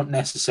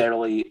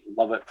necessarily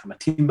love it from a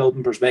team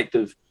building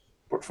perspective,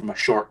 but from a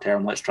short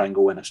term, let's try and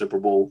go win a Super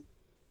Bowl.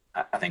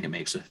 I think it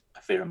makes a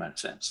fair amount of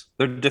sense.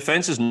 Their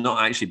defense has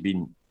not actually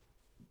been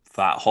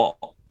that hot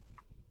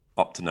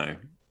up to now.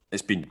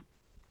 It's been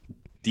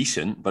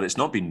decent, but it's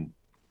not been,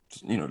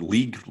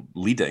 league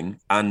leading,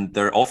 and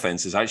their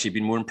offense has actually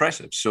been more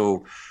impressive.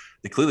 So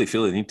they clearly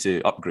feel they need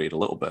to upgrade a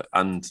little bit.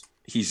 And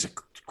he's a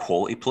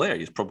quality player.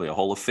 He's probably a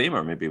Hall of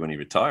Famer maybe when he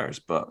retires,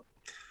 but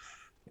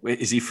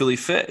is he fully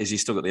fit? Is he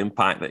still got the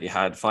impact that he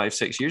had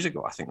 5-6 years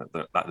ago? I think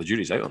that the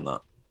jury's out on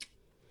that.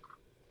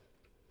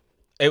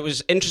 It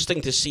was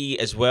interesting to see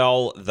as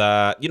well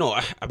that, if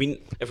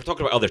we're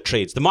talking about other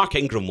trades, the Mark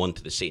Ingram one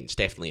to the Saints,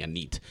 definitely a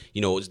need.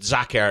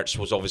 Zach Ertz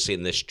was obviously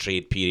in this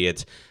trade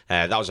period.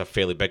 That was a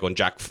fairly big one.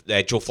 Joe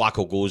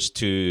Flacco goes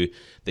to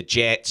the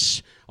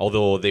Jets,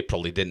 although they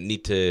probably didn't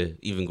need to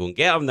even go and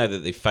get him now that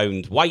they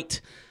found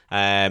White.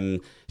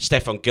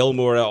 Stephon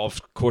Gilmore,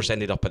 of course,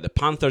 ended up at the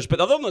Panthers. But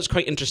the other one that's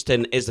quite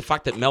interesting is the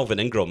fact that Melvin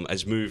Ingram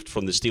has moved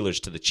from the Steelers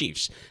to the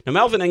Chiefs. Now,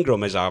 Melvin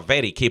Ingram is a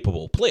very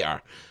capable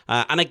player.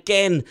 And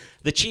again,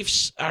 the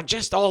Chiefs are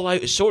just all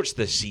out of sorts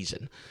this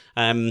season.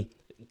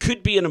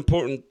 Could be an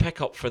important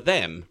pickup for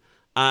them.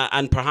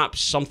 And perhaps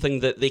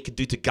something that they could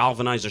do to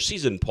galvanise their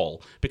season,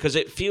 Paul. Because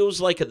it feels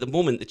like at the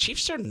moment the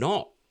Chiefs are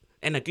not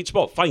in a good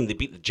spot. Fine, they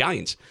beat the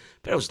Giants.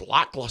 But it was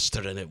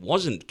lacklustre and it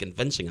wasn't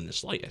convincing in the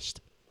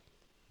slightest.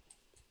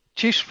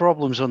 Chiefs'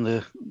 problems on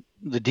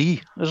the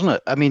D, isn't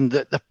it? I mean,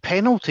 the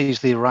penalties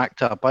they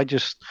racked up. I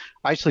just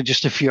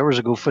a few hours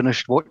ago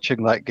finished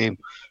watching that game,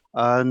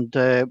 and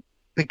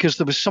because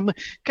there was some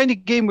kind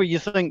of game where you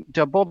think,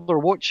 do I bother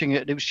watching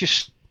it? And it was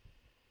just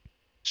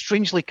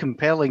strangely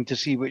compelling to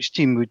see which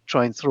team would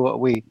try and throw it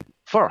away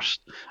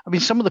first. I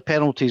mean, some of the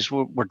penalties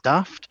were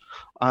daft.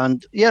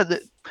 And yeah,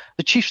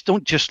 the Chiefs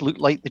don't just look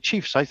like the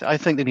Chiefs. I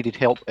think they needed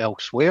help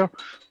elsewhere.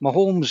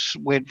 Mahomes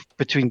went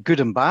between good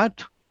and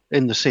bad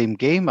in the same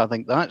game. I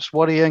think that's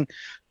worrying.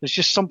 There's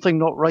just something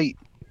not right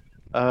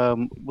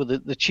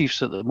with the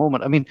Chiefs at the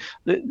moment. I mean,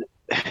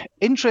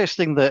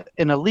 interesting that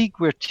in a league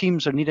where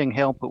teams are needing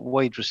help at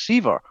wide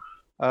receiver,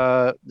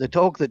 the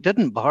dog that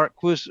didn't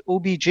bark was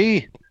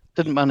OBJ.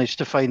 Didn't manage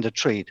to find a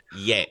trade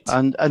yet,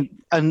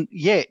 and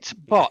yet,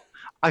 but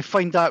I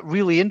find that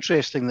really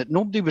interesting that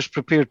nobody was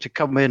prepared to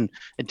come in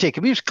and take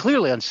him. He was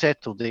clearly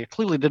unsettled there,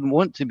 clearly didn't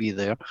want to be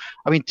there.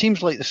 I mean,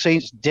 teams like the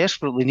Saints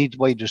desperately need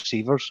wide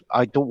receivers.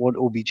 I don't want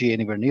OBJ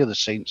anywhere near the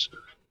Saints,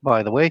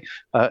 by the way.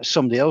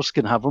 Somebody else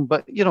can have him,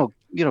 but you know,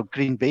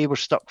 Green Bay were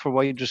stuck for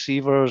wide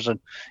receivers, and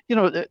you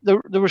know,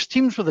 there was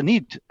teams with a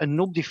need, and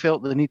nobody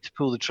felt the need to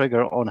pull the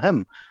trigger on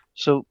him.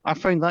 So I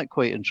found that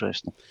quite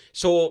interesting.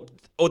 So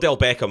Odell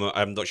Beckham,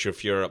 I'm not sure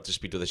if you're up to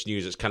speed with this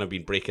news. It's kind of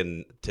been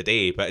breaking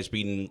today, but it's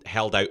been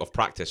held out of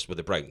practice with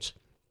the Browns.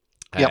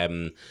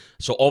 Yep.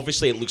 So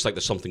obviously it looks like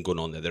there's something going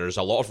on there. There's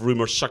a lot of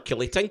rumours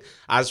circulating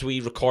as we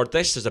record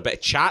this. There's a bit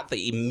of chat that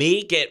he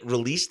may get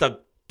released. I'd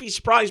be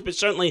surprised, but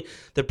certainly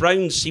the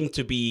Browns seem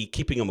to be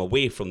keeping him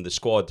away from the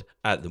squad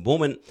at the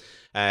moment.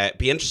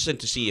 Be interesting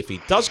to see if he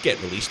does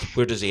get released,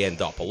 where does he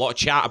end up? A lot of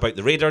chat about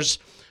the Raiders,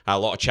 a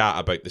lot of chat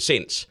about the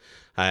Saints.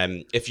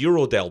 If you're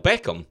Odell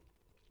Beckham,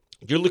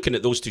 you're looking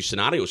at those two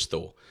scenarios,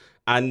 though.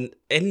 And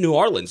in New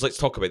Orleans, let's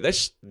talk about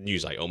this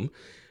news item.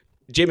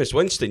 Jameis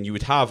Winston, you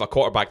would have a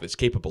quarterback that's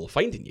capable of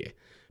finding you.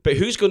 But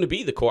who's going to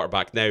be the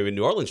quarterback now in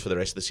New Orleans for the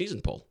rest of the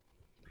season, Paul?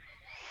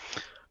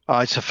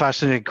 It's a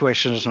fascinating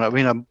question, isn't it? I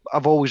mean,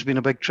 I've always been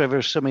a big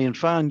Trevor Siemian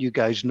fan. You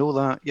guys know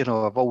that. You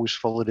know, I've always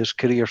followed his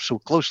career so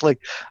closely.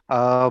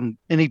 And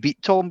he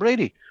beat Tom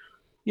Brady.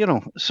 You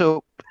know,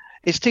 so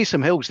it's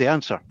Taysom Hill's the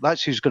answer.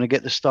 That's who's going to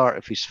get the start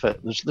if he's fit.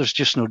 There's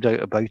just no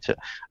doubt about it.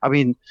 I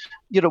mean,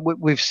 you know,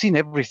 we've seen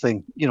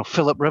everything. You know,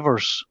 Philip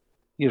Rivers.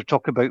 You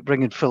talk about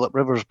bringing Philip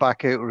Rivers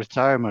back out of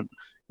retirement.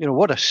 You know,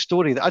 what a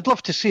story. I'd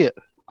love to see it.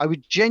 I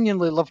would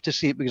genuinely love to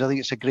see it because I think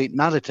it's a great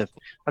narrative.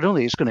 I don't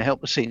think it's going to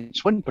help the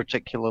Saints win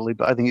particularly,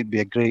 but I think it'd be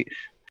a great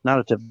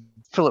narrative.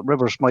 Philip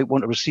Rivers might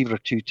want a receiver or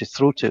two to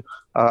throw to.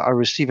 Our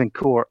receiving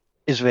core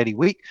is very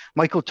weak.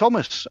 Michael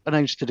Thomas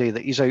announced today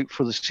that he's out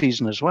for the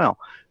season as well.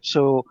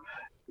 So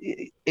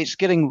it's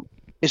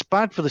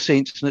bad for the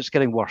Saints and it's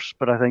getting worse.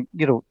 But I think,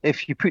 you know,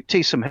 if you put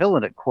Taysom Hill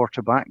in at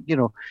quarterback, you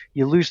know,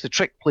 you lose the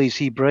trick plays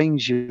he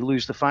brings, you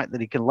lose the fact that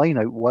he can line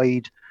out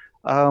wide.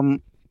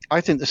 I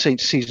think the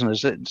Saints season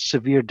is in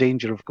severe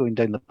danger of going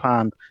down the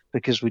pan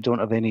because we don't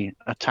have any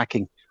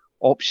attacking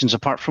options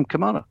apart from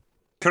Kamara.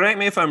 Correct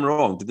me if I'm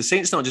wrong. Did the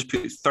Saints not just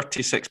put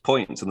 36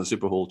 points on the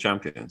Super Bowl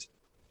champions?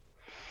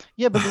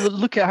 Yeah, but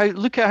look at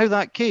how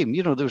that came.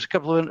 You know, there was a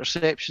couple of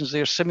interceptions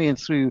there. Siemian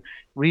threw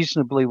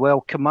reasonably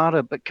well.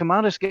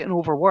 Kamara's getting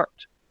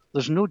overworked.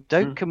 There's no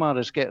doubt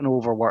Kamara's getting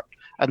overworked.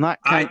 And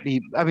that can't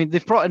be... I mean,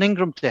 they've brought in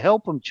Ingram to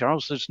help him,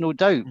 Charles. There's no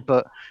doubt.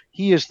 But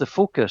he is the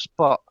focus.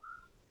 But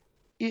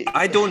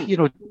I don't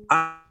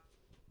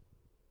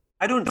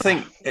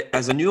think,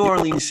 as a New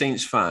Orleans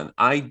Saints fan,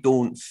 I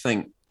don't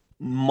think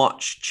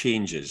much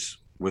changes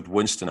with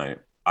Winston out.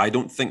 I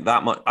don't think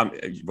that much.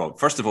 Well,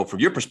 first of all,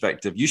 from your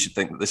perspective, you should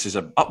think that this is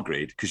an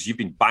upgrade because you've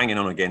been banging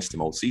on against him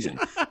all season.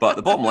 But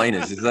the bottom line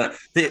is that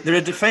they're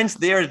a defense.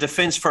 They are a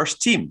defense first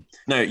team.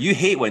 Now you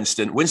hate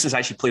Winston. Winston's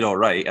actually played all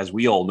right, as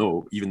we all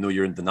know, even though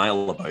you're in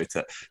denial about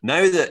it.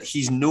 Now that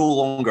he's no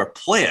longer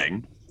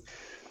playing,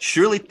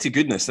 surely to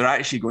goodness, they're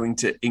actually going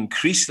to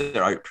increase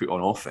their output on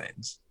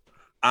offense.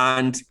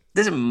 And it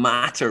doesn't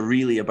matter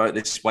really about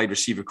this wide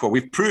receiver core.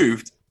 We've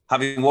proved,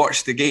 having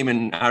watched the game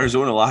in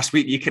Arizona last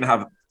week, you can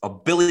have a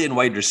billion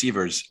wide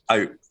receivers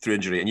out through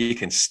injury and you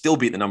can still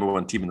beat the number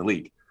one team in the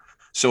league.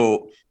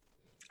 So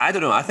I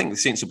don't know. I think the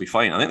Saints will be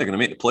fine. I think they're going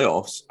to make the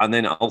playoffs. And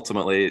then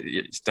ultimately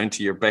it's down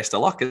to your best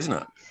of luck, isn't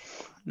it?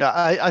 No,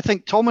 I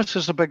think Thomas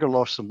is a bigger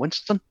loss than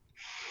Winston.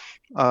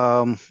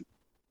 You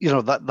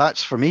know,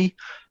 that's for me.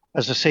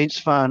 As a Saints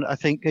fan, I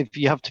think if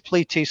you have to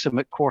play Taysom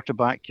at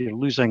quarterback, you're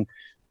losing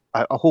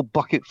a whole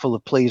bucket full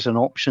of plays and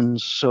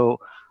options. So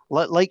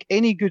like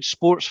any good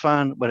sports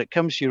fan, when it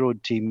comes to your own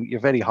team,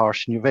 you're very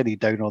harsh and you're very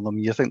down on them.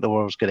 You think the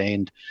world's going to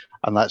end.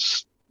 And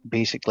that's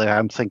basically how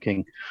I'm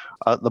thinking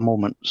at the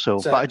moment.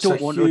 But I don't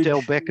want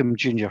Odell Beckham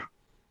Jr.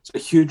 It's a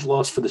huge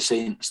loss for the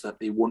Saints that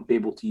they won't be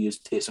able to use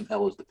Taysom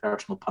Hill as the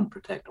personal punt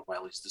protector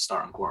while he's the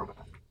starting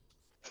quarterback.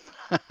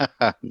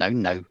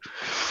 No.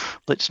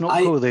 Let's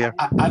not go there.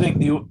 I think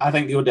the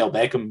Odell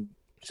Beckham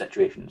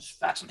situation is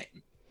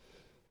fascinating.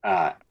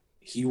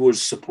 He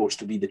was supposed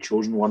to be the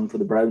chosen one for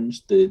the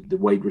Browns, the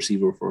wide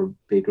receiver for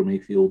Baker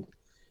Mayfield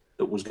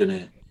that was going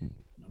to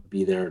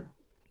be their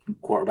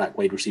quarterback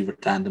wide receiver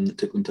tandem that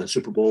took them to a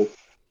Super Bowl.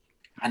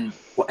 And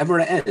whatever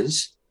it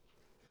is,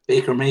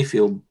 Baker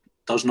Mayfield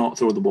does not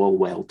throw the ball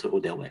well to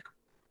Odell Beckham.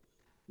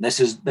 This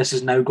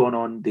has now gone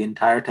on the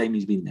entire time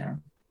he's been there.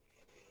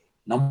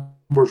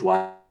 Numbers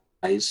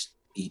wise,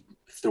 he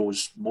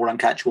throws more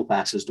uncatchable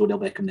passes to Odell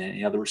Beckham than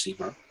any other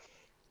receiver.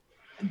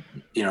 And,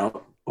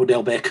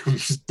 Odell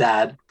Beckham's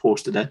dad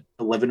posted an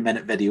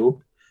 11-minute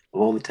video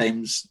of all the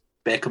times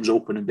Beckham's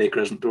open and Baker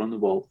isn't throwing the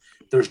ball.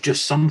 There's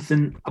just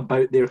something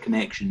about their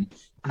connection.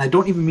 And I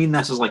don't even mean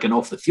this as like an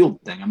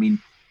off-the-field thing. I mean,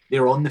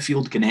 their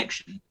on-the-field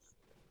connection,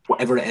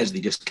 whatever it is,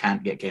 they just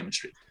can't get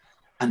chemistry.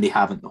 And they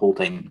haven't the whole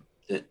time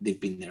that they've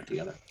been there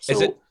together. So,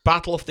 is it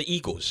battle of the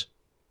egos?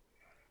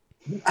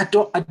 I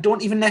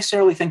don't even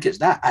necessarily think it's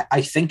that.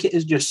 I think it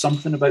is just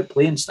something about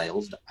playing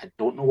styles that I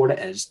don't know what it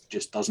is,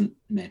 just doesn't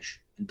mesh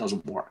and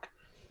doesn't work.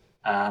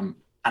 And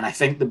I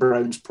think the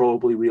Browns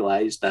probably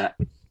realised that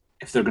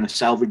if they're going to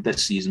salvage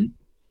this season,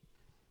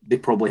 they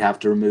probably have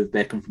to remove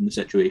Beckham from the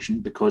situation,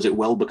 because it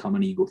will become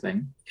an ego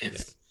thing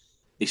if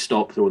they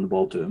stop throwing the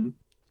ball to him.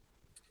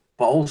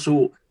 But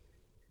also,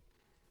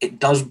 it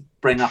does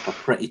bring up a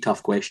pretty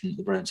tough question that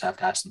the Browns have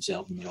to ask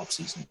themselves in the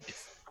offseason.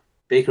 If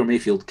Baker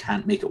Mayfield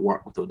can't make it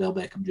work with Odell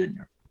Beckham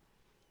Jr.,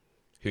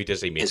 who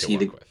does he make it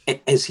work with?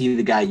 Is he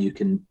the guy you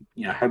can,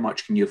 how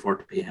much can you afford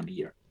to pay him a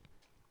year?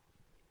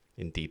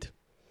 Indeed.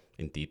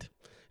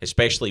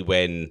 Especially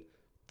when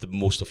the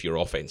most of your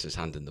offense is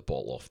handing the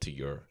ball off to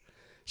your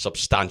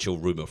substantial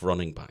room of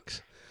running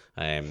backs.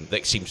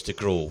 That seems to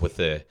grow with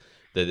the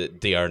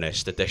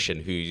D'Ernest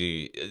addition,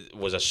 who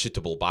was a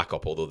suitable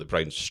backup, although the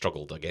Browns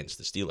struggled against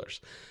the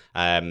Steelers.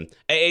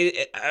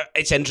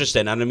 It's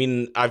interesting, and I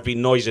mean, I've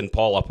been noising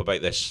Paul up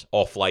about this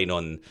offline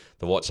on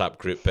the WhatsApp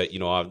group, but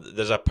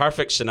there's a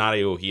perfect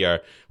scenario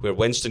here where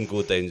Winston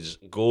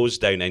goes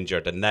down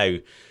injured, and now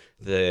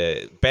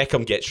the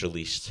Beckham gets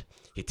released.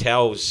 He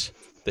tells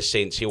the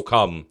Saints he'll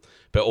come,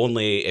 but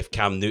only if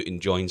Cam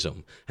Newton joins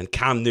him. And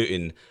Cam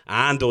Newton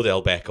and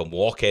Odell Beckham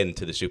walk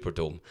into the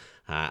Superdome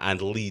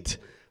and lead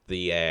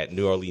the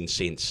New Orleans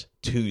Saints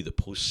to the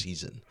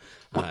postseason.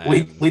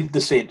 Lead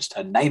the Saints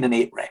to a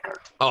 9-8 record.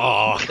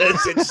 Oh,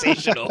 that's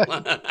sensational.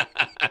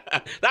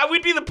 That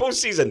would be the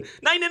postseason.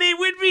 9-8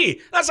 would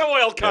be. That's a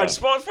wild card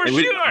spot for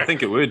sure. I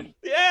think it would.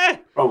 Yeah.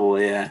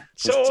 Probably, yeah.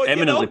 So, it's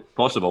eminently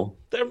possible.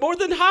 They're more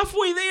than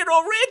halfway there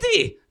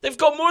already. They've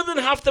got more than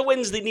half the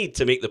wins they need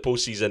to make the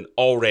postseason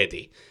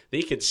already.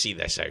 They could see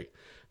this out.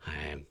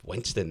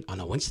 Winston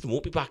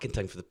won't be back in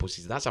time for the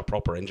postseason. That's a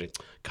proper injury.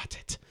 Got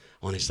it.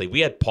 Honestly, we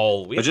had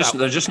Paul. They're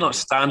just not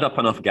stand-up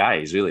enough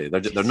guys, really.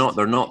 They're not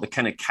the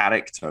kind of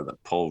character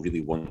that Paul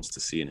really wants to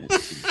see in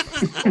his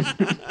team.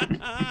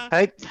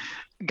 Hey,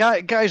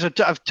 guys,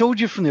 I've told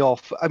you from the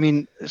off. I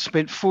mean,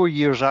 spent 4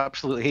 years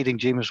absolutely hating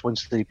Jameis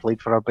Winston. He played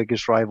for our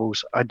biggest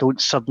rivals. I don't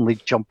suddenly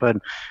jump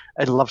in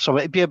and love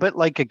someone. It'd be a bit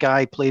like a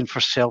guy playing for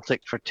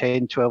Celtic for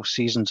 10, 12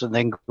 seasons and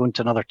then going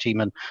to another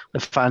team and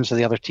the fans of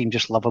the other team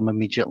just love him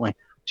immediately.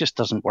 Just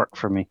doesn't work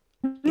for me.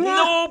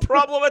 No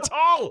problem at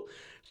all.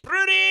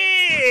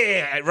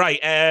 Bruni! Right,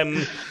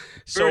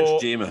 Poor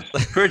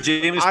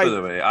Jameis, by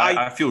the way.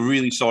 I feel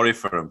really sorry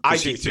for him. I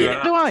do too. An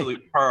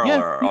absolute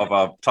hurler of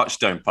a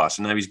touchdown pass,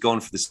 and now he's gone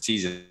for the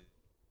season.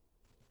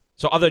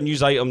 So other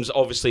news items,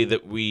 obviously,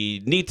 that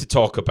we need to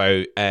talk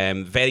about.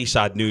 Very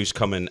sad news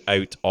coming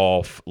out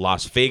of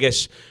Las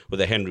Vegas with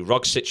the Henry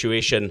Ruggs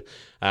situation.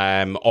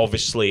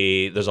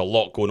 Obviously, there's a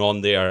lot going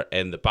on there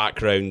in the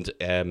background.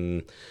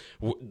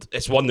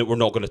 It's one that we're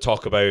not going to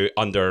talk about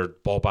under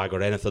ball bag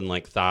or anything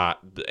like that.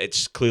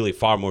 It's clearly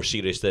far more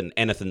serious than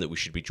anything that we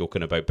should be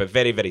joking about. But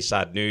very, very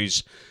sad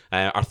news.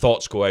 Our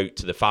thoughts go out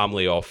to the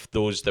family of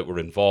those that were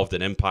involved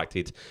and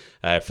impacted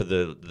for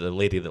the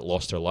lady that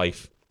lost her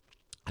life.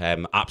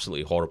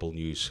 Absolutely horrible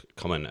news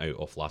coming out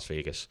of Las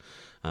Vegas.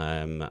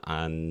 There's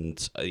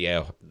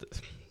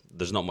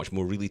not much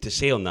more really to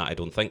say on that, I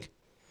don't think.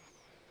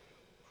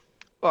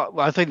 Well,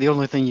 I think the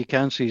only thing you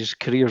can say is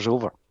career's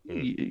over.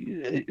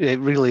 It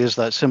really is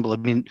that simple. I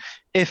mean,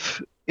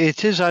 if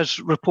it is as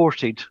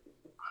reported,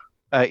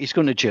 he's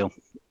going to jail.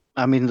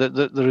 I mean,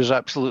 there is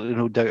absolutely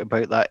no doubt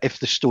about that. If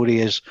the story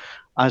is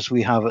as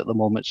we have at the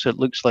moment, so it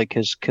looks like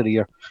his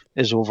career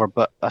is over.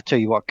 But I tell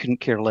you what, I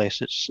couldn't care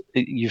less.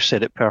 You've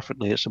said it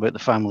perfectly. It's about the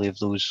family of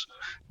those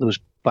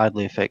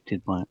badly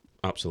affected by it.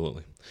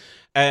 Absolutely.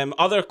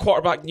 Other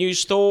quarterback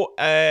news, though,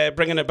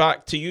 bringing it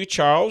back to you,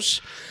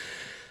 Charles.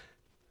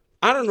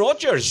 Aaron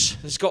Rodgers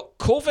has got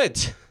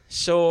COVID.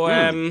 So,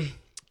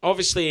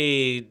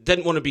 obviously,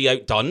 didn't want to be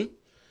outdone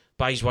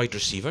by his wide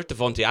receiver.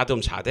 Devontae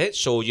Adams had it.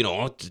 So,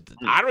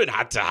 Aaron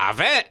had to have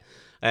it.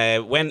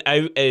 Went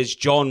out as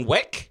John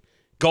Wick,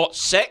 got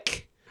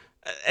sick.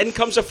 In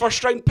comes a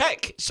first-round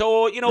pick.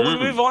 So, we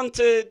move on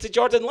to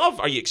Jordan Love.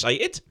 Are you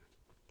excited?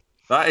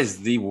 That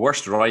is the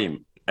worst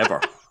rhyme ever.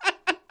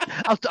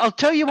 I'll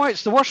tell you why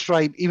it's the worst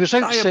rhyme. He was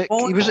out sick.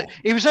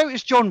 He was out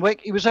as John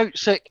Wick. He was out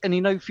sick, and he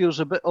now feels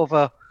a bit of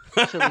a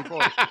silly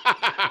boy.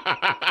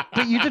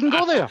 But you didn't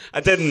go there.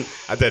 I didn't.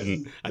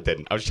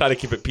 I was trying to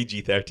keep it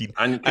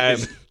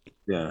PG-13.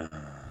 Yeah.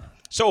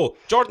 So,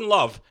 Jordan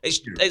Love,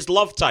 it's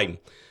love time.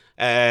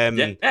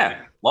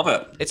 Yeah, love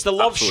it. It's the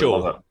love show.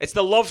 Love it. It's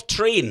the love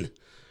train.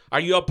 Are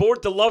you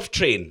aboard the love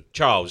train,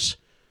 Charles?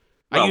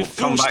 Are you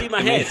full steam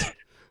ahead?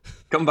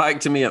 Come back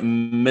to me at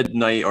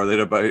midnight or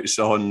thereabouts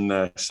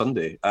on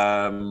Sunday.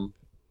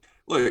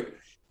 Look,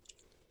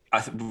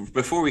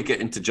 before we get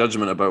into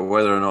judgment about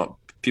whether or not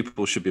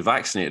people should be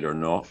vaccinated or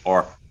not,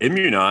 or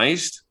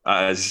immunized,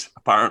 as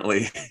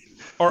apparently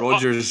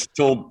Rogers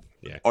told,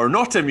 or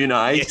not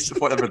immunized,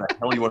 whatever the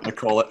hell you want to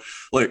call it.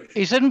 Look,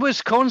 he's in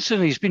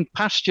Wisconsin. He's been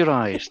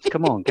pasteurized.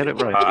 Come on, get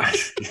it right.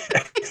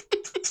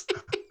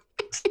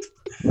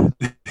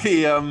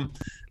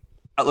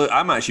 Look,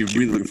 I'm actually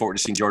really looking forward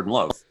to seeing Jordan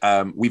Love.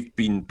 We've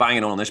been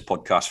banging on this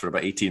podcast for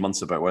about 18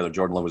 months about whether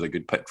Jordan Love was a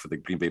good pick for the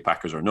Green Bay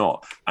Packers or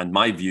not. And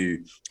my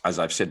view, as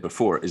I've said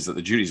before, is that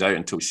the jury's out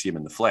until we see him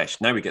in the flesh.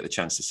 Now we get the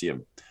chance to see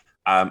him.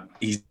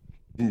 He's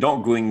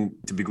not going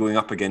to be going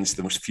up against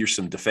the most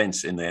fearsome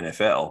defense in the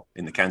NFL,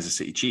 in the Kansas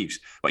City Chiefs,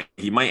 but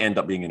he might end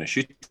up being in a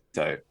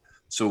shootout.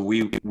 So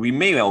we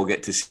may well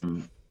get to see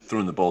him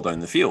throwing the ball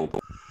down the field.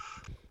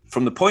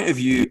 From the point of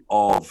view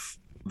of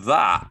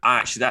that,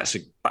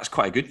 actually, that's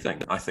quite a good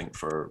thing, I think,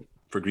 for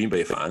Green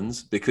Bay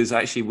fans, because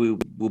actually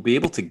we'll be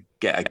able to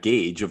get a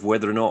gauge of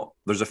whether or not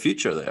there's a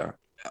future there,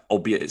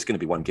 albeit it's going to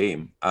be one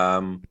game,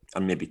 and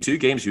maybe 2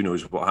 games. Who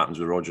knows what happens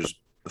with Rodgers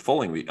the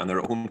following week? And they're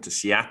at home to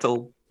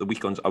Seattle a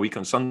week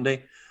on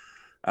Sunday,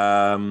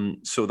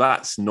 so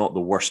that's not the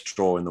worst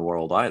draw in the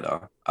world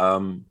either.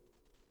 In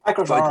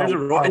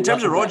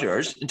terms of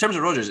Rodgers,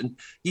 and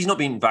he's not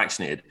being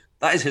vaccinated,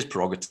 that is his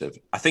prerogative.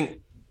 I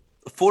think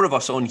 4 of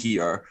us on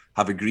here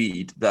have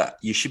agreed that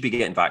you should be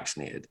getting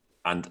vaccinated,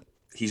 and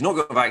he's not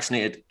got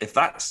vaccinated. If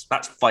that's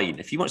fine.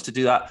 If he wants to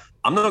do that,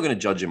 I'm not going to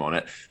judge him on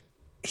it.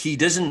 He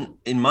doesn't,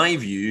 in my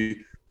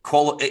view,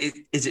 call it.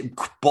 Is it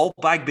ball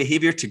bag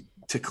behavior to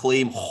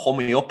claim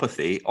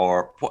homeopathy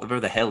or whatever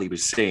the hell he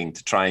was saying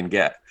to try and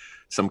get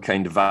some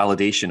kind of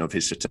validation of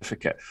his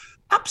certificate?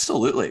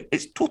 Absolutely,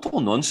 it's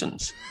total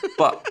nonsense.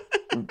 But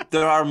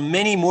there are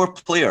many more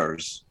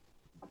players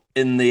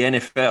in the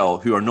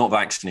NFL who are not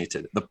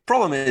vaccinated. The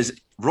problem is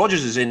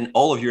Rodgers is in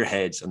all of your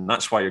heads, and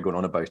that's why you're going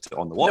on about it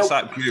on the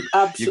WhatsApp group.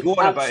 You're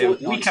going about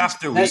it week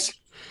after week.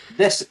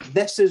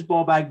 This is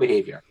ball bag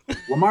behavior.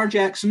 Lamar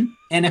Jackson,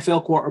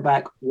 NFL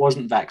quarterback,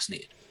 wasn't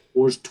vaccinated,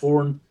 was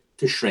torn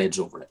to shreds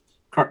over it.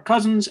 Kirk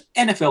Cousins,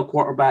 NFL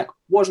quarterback,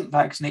 wasn't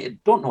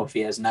vaccinated, don't know if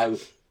he is now,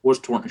 was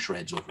torn to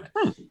shreds over it.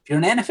 If you're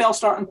an NFL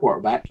starting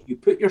quarterback, you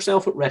put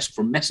yourself at risk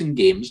for missing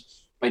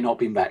games by not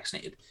being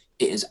vaccinated.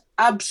 It is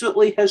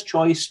absolutely his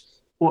choice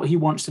what he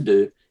wants to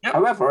do. Yep.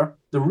 However,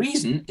 the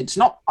reason it's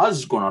not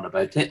us going on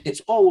about it,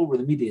 it's all over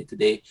the media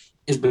today,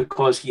 is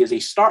because he is a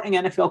starting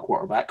NFL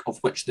quarterback, of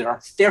which there are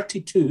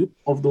 32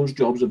 of those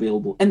jobs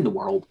available in the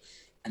world.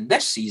 And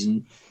this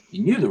season, he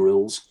knew the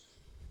rules,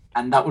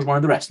 and that was one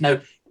of the risks.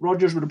 Now,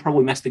 Rodgers would have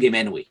probably missed the game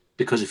anyway,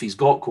 because if he's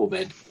got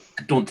COVID,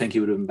 I don't think he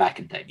would have been back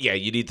in time. Yeah,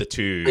 you need the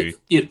 2.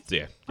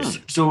 Yeah.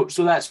 So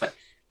that's fine.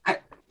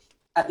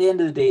 At the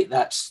end of the day,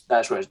 that's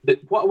right.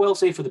 But what I will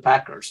say for the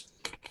Packers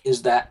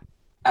is that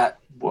at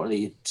what are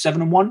they,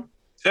 7-1?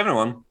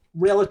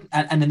 7-1.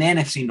 And in the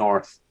NFC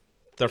North,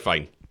 they're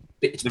fine.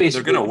 They're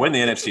going to win the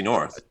NFC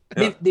North.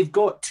 Yeah. They've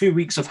got 2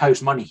 weeks of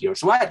house money here.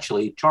 So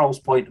actually, Charles'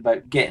 point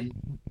about getting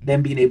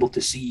them being able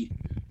to see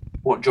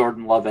what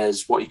Jordan Love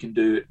is, what he can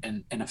do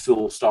in a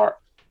full start,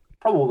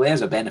 probably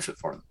is a benefit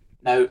for them.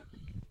 Now,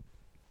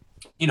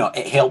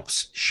 it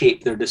helps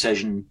shape their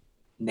decision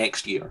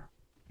next year,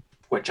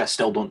 which I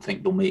still don't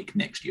think they'll make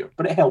next year,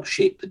 but it helps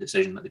shape the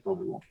decision that they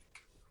probably won't.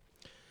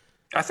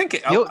 I think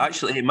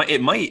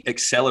it might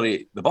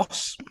accelerate the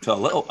bus to a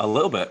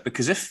little bit,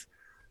 because if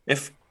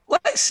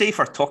let's say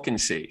for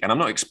talking's sake, and I'm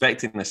not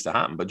expecting this to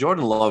happen, but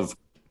Jordan Love,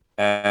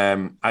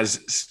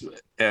 as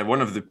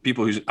one of the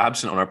people who's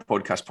absent on our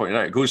podcast pointed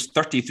out, goes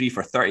 33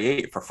 for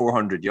 38 for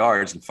 400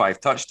 yards and 5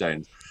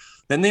 touchdowns,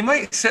 then they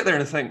might sit there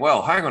and think,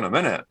 well, hang on a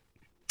minute,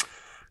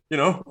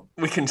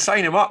 we can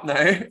sign him up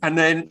now, and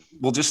then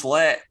we'll just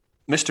let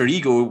Mr.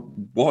 Ego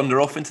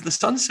wander off into the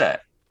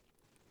sunset,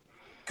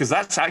 because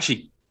that's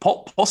actually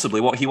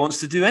possibly what he wants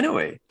to do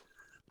anyway.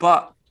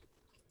 But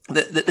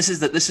this is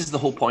the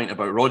whole point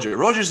about Rodgers.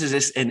 Rodgers is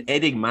this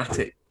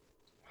enigmatic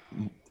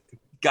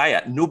guy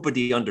that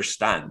nobody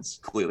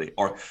understands clearly,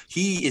 or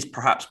he is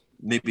perhaps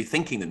maybe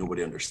thinking that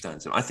nobody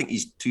understands him. I think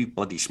he's too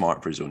bloody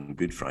smart for his own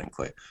good,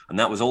 frankly. And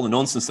that was all the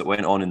nonsense that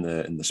went on in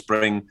the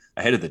spring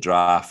ahead of the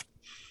draft.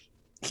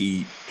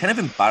 He kind of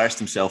embarrassed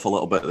himself a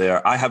little bit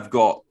there. I have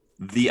got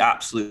the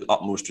absolute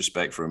utmost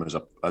respect for him as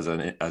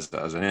an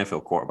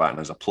NFL quarterback and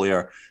as a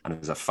player and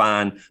as a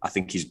fan. I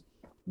think he's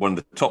one of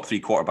the top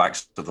 3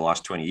 quarterbacks of the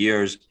last 20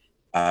 years,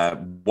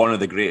 one of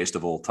the greatest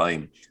of all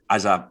time.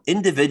 As an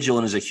individual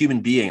and as a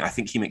human being, I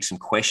think he makes some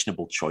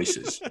questionable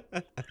choices.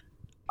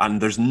 And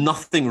there's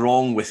nothing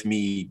wrong with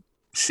me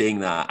saying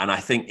that. And I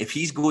think if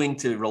he's going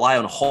to rely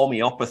on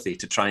homeopathy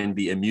to try and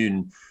be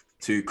immune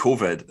to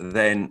COVID,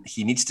 then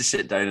he needs to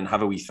sit down and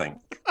have a wee think.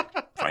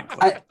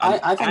 Frankly,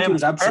 I think I he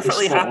was am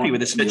perfectly happy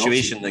with the spot on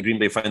situation that Green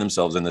Bay find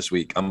themselves in this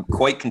week. I'm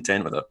quite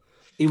content with it.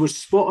 He was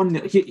spot on.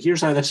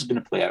 Here's how this is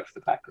going to play out for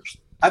the Packers.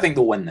 I think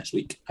they'll win this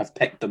week. I've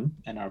picked them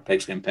in our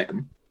Pigskin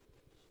Pick'em.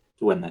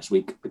 to win this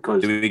week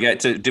because do we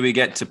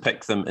get to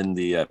pick them in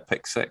the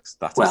pick six?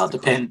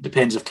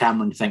 Depends if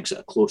Cameron thinks it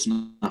a close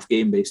enough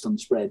game based on the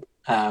spread.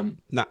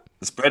 Nah,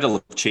 the spread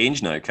will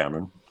change now,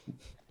 Cameron.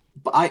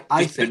 But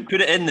I think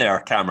put it in there,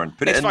 Cameron.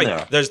 Put it in fine.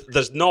 there.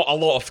 There's not a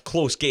lot of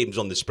close games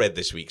on the spread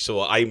this week,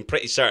 so I'm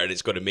pretty certain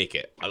it's going to make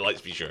it. I'd like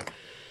to be sure.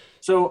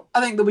 So I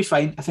think they'll be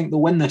fine. I think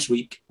they'll win this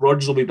week.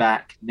 Rodgers will be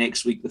back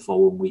next week, the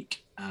following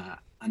week.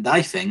 And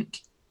I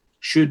think,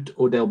 should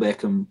Odell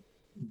Beckham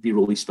be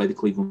released by the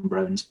Cleveland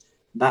Browns,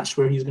 that's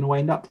where he's going to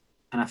wind up.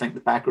 And I think the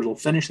Packers will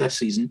finish this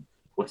season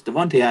with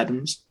Devontae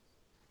Adams,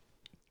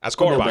 as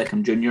Odell quarterback.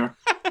 Beckham Jr.,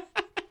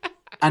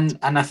 and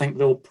I think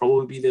they'll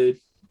probably be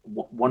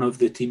one of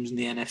the teams in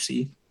the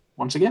NFC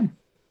once again.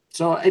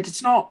 So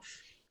it's not...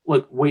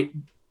 Look, wait,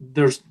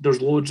 there's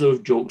loads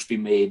of jokes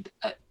being made.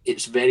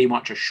 It's very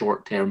much a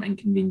short-term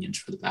inconvenience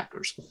for the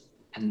Packers,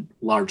 and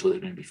largely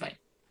they're going to be fine.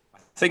 I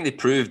think they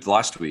proved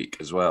last week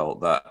as well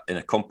that in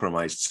a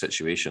compromised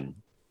situation,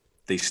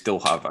 they still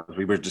have, as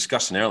we were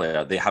discussing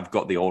earlier, they have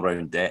got the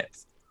all-round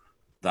depth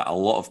that a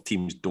lot of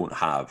teams don't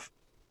have.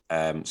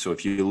 So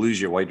if you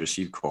lose your wide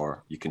receiver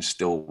core, you can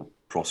still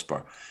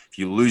prosper. If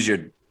you lose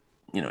your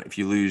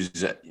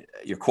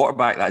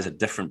quarterback, that is a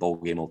different ball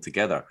game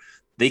altogether.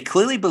 They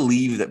clearly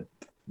believe that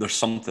there's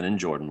something in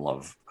Jordan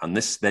Love, and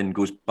this then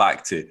goes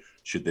back to,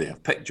 should they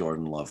have picked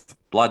Jordan Love?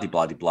 Blah de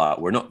blah de blah.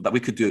 We're not that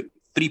we could do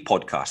 3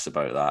 podcasts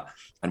about that,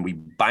 and we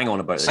bang on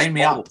about this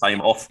all the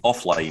time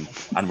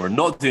offline, and we're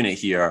not doing it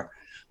here.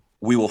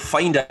 We will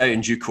find out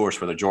in due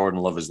course whether Jordan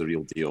Love is the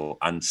real deal,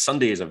 and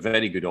Sunday is a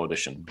very good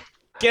audition.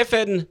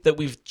 Given that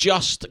we've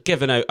just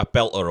given out a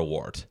Belter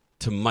Award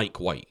to Mike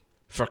White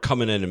for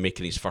coming in and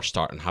making his first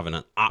start and having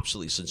an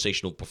absolutely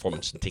sensational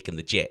performance and taking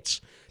the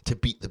Jets to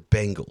beat the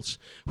Bengals,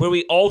 where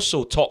we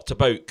also talked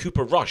about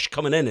Cooper Rush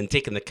coming in and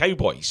taking the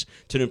Cowboys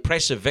to an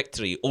impressive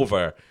victory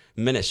over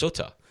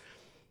Minnesota.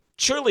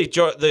 Surely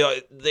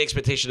the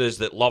expectation is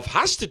that Love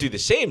has to do the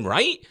same,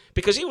 right?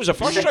 Because he was a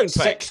first-round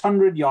pick.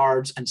 600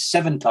 yards and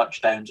 7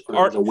 touchdowns,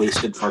 or it was a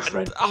wasted first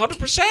round.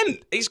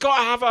 100%. He's got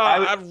to have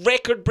a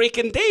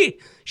record-breaking day,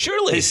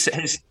 surely.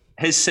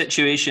 His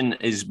situation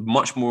is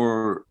much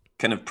more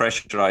kind of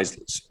pressurized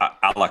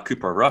a la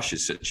Cooper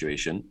Rush's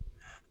situation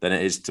than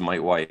it is to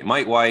Mike White.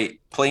 Mike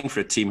White playing for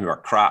a team who are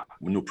crap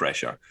with no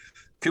pressure.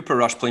 Cooper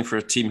Rush playing for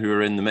a team who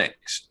are in the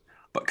mix.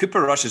 But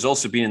Cooper Rush has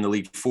also been in the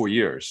league 4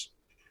 years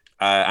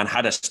and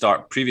had a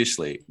start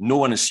previously. No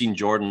one has seen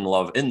Jordan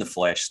Love in the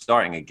flesh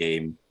starting a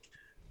game.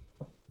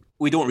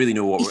 We don't really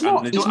know what they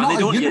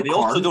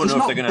also don't know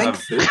if they're going to have.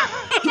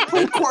 He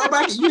played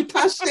quarterback at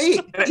Utah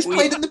State. He's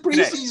played in the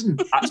preseason.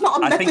 He's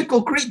not a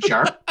mythical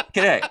creature.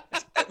 Correct.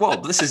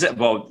 Well, this is it.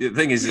 Well, the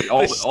thing is,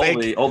 all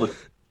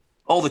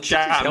the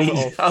chat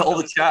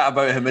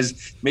about him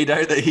has made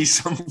out that he's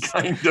some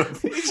kind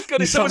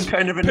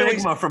of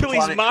enigma from pull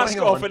his mask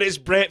Klingon. off and it's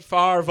Brett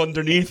Favre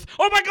underneath.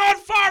 Oh my God,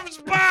 Favre's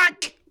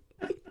back!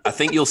 I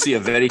think you'll see a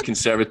very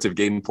conservative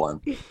game plan.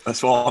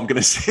 That's all I'm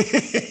going to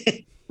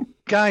say.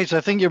 Guys,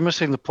 I think you're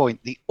missing the point.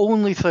 The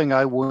only thing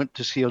I want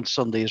to see on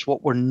Sunday is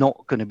what we're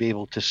not going to be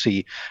able to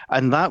see.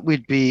 And that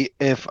would be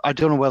if, I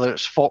don't know whether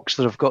it's Fox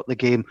that have got the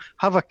game,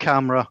 have a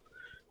camera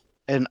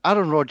in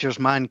Aaron Rodgers'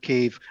 man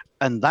cave,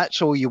 and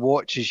that's all you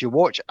watch, is you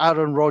watch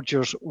Aaron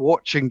Rodgers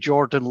watching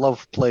Jordan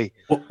Love play.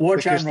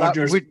 Watch Aaron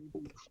Rodgers,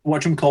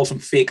 watch him call some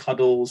fake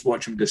huddles,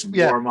 watch him do some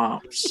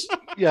warm-ups.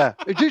 Yeah,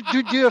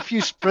 do a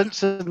few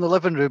sprints in the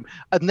living room,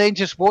 and then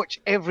just watch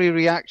every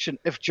reaction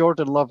if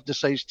Jordan Love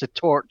decides to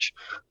torch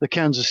the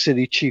Kansas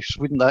City Chiefs.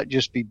 Wouldn't that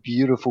just be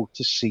beautiful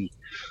to see?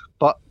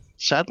 But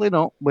sadly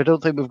not. We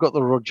don't think we've got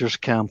the Rodgers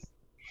cam.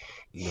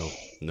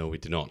 No, we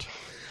do not.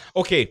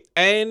 Okay,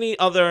 any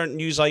other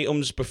news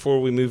items before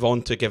we move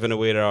on to giving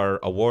away our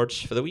awards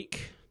for the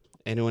week?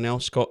 Anyone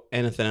else got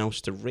anything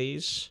else to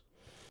raise?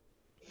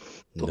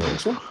 Don't think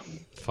so.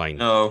 Fine.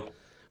 No.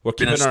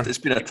 It's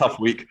been a tough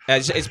week.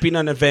 It's been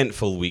an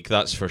eventful week,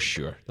 that's for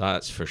sure.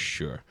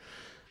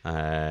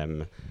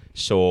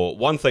 So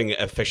one thing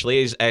officially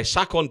is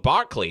Saquon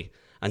Barkley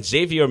and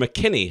Xavier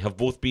McKinney have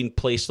both been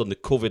placed on the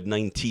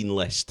COVID-19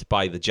 list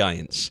by the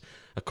Giants,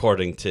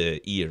 according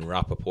to Ian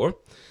Rappaport.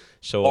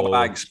 So ball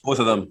bags, both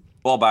of them.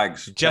 Ball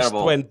bags. Just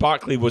Terrible. when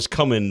Barkley was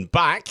coming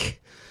back,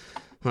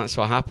 that's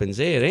what happens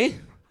there, eh?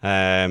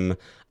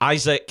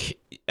 Isaac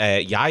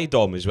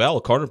Yaidom as well,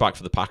 a cornerback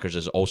for the Packers,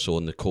 is also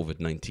on the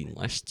COVID-19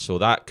 list. So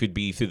that could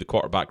be through the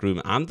quarterback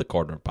room and the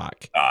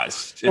cornerback.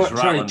 It's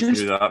rattling through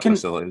that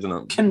facility, isn't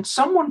it? Can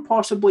someone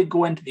possibly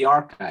go into the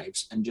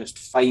archives and just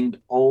find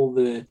all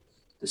the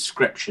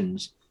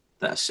descriptions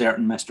that a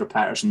certain Mr.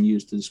 Patterson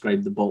used to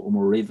describe the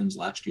Baltimore Ravens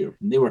last year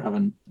when they were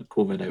having a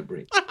COVID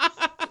outbreak?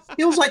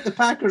 Feels like the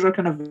Packers are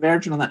kind of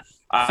verging on that.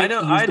 I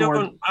don't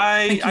think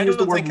I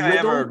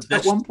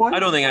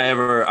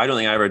ever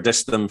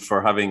dissed them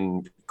for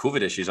having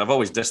COVID issues. I've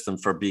always dissed them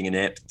for being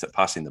inept at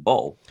passing the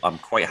ball. I'm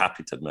quite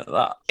happy to admit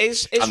that.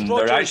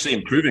 They're actually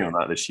improving on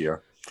that this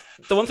year.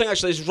 The one thing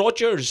actually is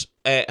Rodgers,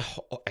 I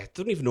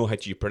don't even know how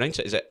you pronounce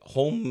it. Is it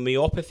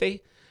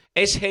homeopathy?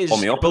 Is his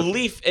Homeopathy.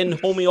 belief in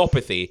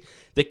homeopathy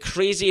the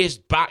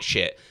craziest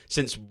batshit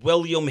since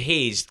William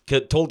Hayes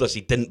told us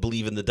he didn't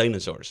believe in the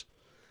dinosaurs?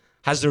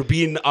 Has there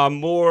been a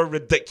more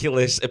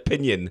ridiculous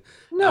opinion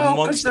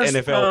amongst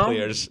NFL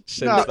players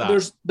since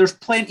that? There's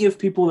plenty of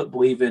people that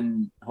believe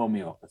in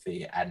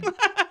homeopathy, and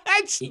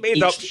it's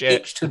made up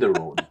shit. Each to their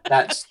own.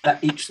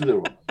 Each to their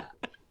own.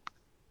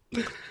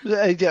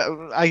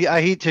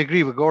 I hate to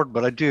agree with Gordon,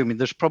 but I do. I mean,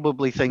 there's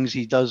probably things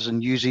he does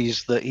and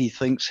uses that he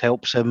thinks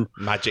helps him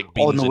magic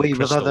beans on the way and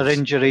with other crystals.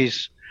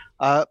 injuries.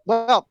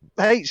 Well,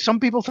 hey, some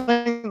people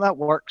think that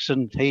works,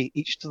 and hey,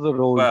 each to their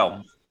own.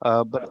 Well,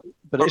 but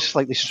it's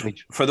slightly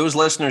strange. For those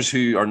listeners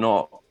who are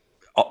not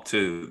up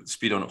to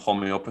speed on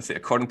homeopathy,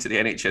 according to the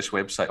NHS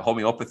website,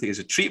 homeopathy is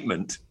a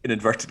treatment, in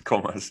inverted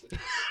commas,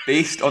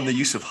 based on the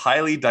use of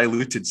highly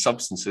diluted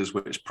substances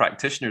which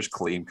practitioners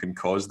claim can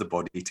cause the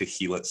body to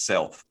heal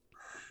itself.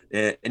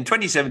 In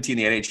 2017,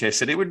 the NHS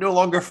said it would no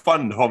longer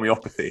fund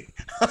homeopathy.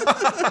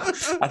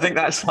 I think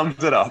that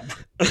sums it up.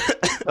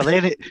 Well,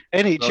 the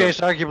NHS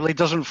arguably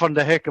doesn't fund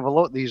a heck of a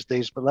lot these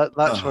days, but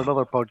that's for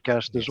another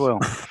podcast as well.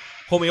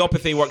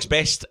 Homeopathy works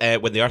best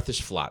when the earth is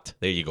flat.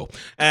 There you go.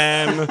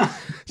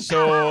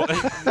 So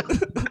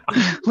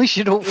at least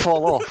you don't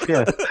fall off.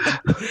 Yeah.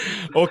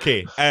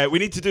 Okay, we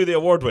need to do the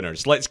award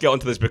winners. Let's get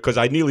onto this because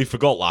I nearly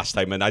forgot last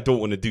time and I don't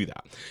want to do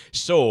that.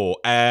 So,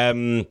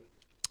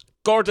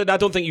 Gordon, I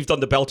don't think you've done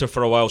the belter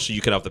for a while, so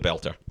you can have the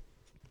belter.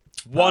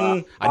 I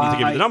need to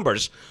give you the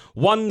numbers.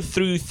 1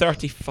 through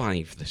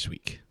 35 this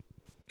week.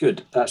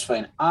 Good, that's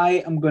fine.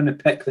 I am going to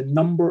pick the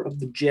number of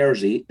the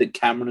jersey that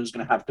Cameron is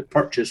going to have to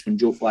purchase when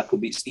Joe Flacco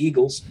beats the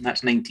Eagles, and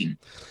that's 19.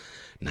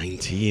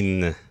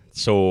 19.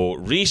 So,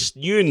 Reese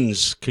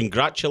Nunes,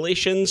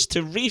 congratulations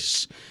to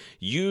Reese.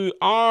 You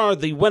are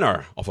the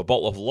winner of a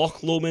bottle of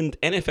Loch Lomond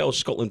NFL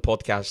Scotland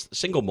podcast,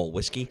 single malt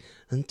whiskey,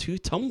 and 2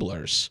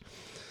 tumblers.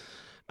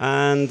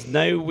 And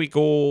now we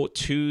go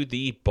to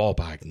the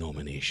Bobag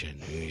nomination.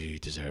 Who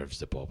deserves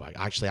the Bobag?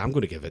 Actually, I'm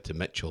going to give it to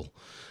Mitchell.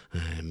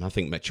 I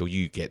think Mitchell,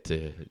 you get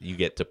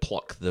to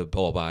pluck the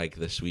Bobag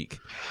this week.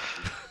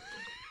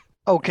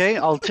 Okay,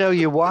 I'll tell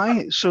you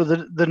why. So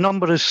the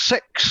number is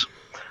 6,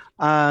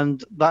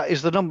 and that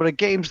is the number of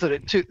games that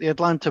it took the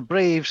Atlanta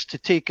Braves to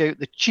take out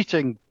the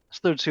cheating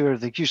Thirds who are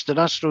the Houston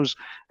Astros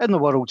in the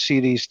World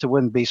Series to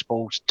win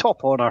baseball's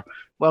top honor.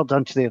 Well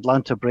done to the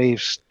Atlanta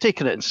Braves,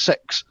 taking it in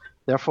 6.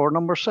 Therefore,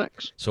 number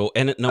 6. So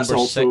in at number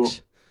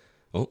 6.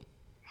 Oh,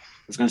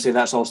 I was going to say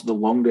that's also the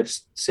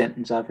longest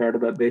sentence I've heard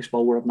about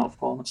baseball where I've not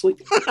fallen asleep.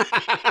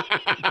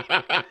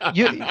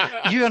 You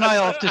and I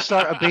have to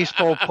start a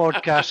baseball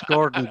podcast,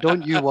 Gordon.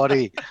 Don't you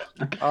worry.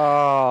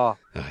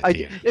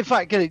 In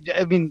fact,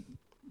 I mean,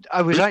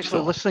 I was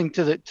actually listening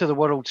to the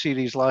World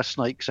Series last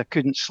night because I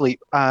couldn't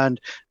sleep,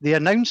 and the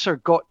announcer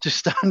got to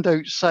stand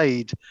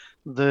outside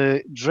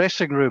the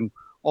dressing room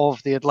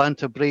of the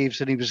Atlanta Braves,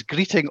 and he was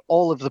greeting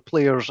all of the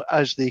players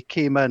as they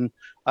came in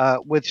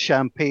with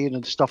champagne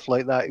and stuff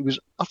like that. It was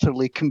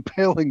utterly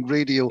compelling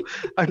radio,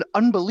 and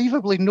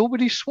unbelievably,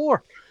 nobody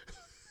swore.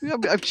 I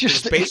mean,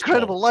 just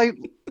incredible life.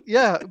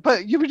 Yeah,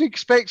 but you would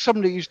expect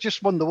somebody who's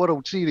just won the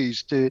World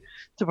Series to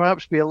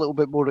perhaps be a little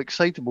bit more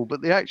excitable,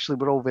 but they actually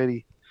were all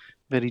very,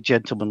 very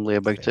gentlemanly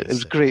about it. It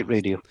was great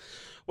radio.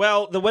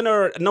 Well, the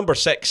winner, number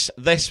 6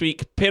 this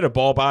week, pair of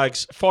ball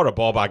bags for a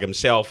ball bag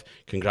himself.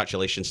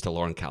 Congratulations to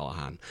Lauren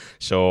Callahan.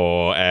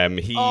 So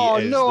he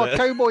is a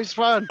Cowboys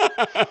fan.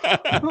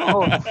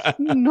 Oh,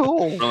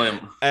 no.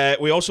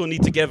 Brilliant. We also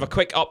need to give a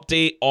quick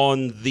update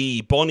on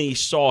the Bonnie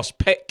Sauce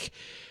pick,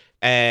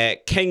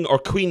 King or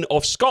Queen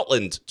of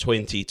Scotland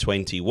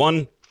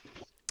 2021.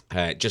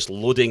 Just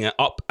loading it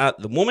up at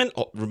the moment.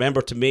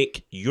 Remember to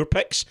make your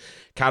picks.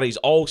 Carries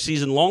all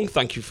season long.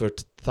 Thank you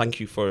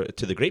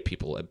to the great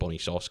people at Bonnie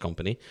Sauce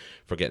Company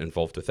for getting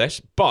involved with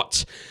this.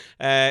 But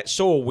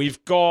so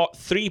we've got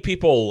 3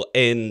 people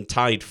in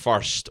tied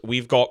first.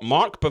 We've got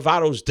Mark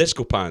Bavaro's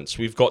Disco Pants.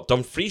 We've got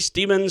Dumfries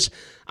Demons,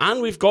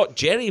 and we've got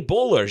Jerry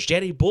Bowlers.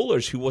 Jerry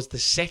Bowlers, who was the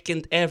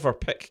second ever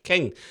pick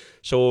king.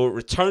 So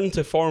return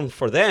to form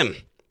for them.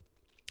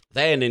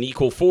 Then in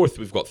equal 4th,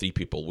 we've got 3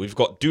 people. We've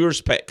got Doers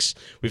Picks,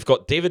 we've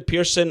got David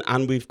Pearson,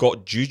 and we've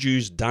got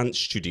Juju's Dance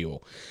Studio.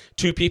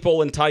 2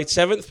 people in tied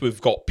 7th,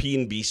 we've got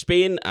P&B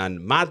Spain and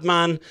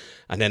Madman.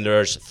 And then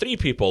there's 3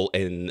 people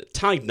in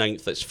tied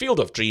 9th, it's Field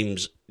of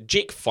Dreams,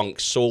 Jake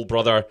Funk's Soul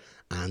Brother,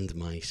 and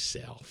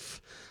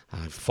myself.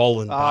 I've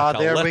fallen back a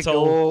little. There we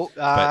go.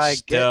 But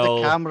still,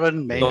 get the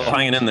Cameron Not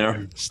hanging in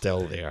there.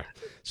 Still there.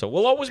 So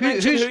we'll always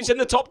mention who's in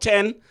the top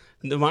 10,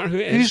 no matter who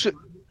it is.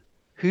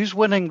 Who's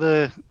winning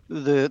the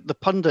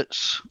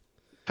pundits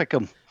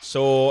pick'em?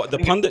 So the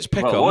pundits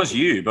pick'em. Well, it was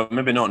you, but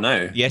maybe not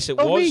now. Yes, it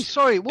was. was. Me?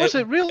 Sorry, was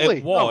it really?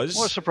 It was.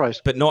 What a surprise.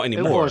 But not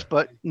anymore. It was,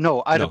 but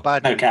no, I had a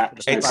bad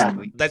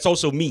week. That's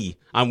also me.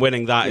 I'm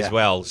winning that as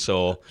well.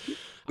 So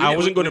I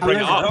wasn't going to bring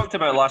it up. Talked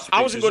about last week's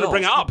I wasn't going to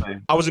bring it up.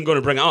 I wasn't going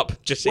to bring it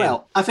up. Just saying.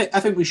 Well, I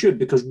think we should,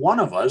 because one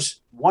of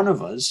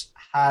us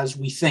has,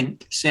 we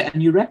think, set a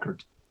new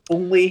record.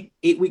 Only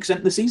 8 weeks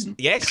into the season.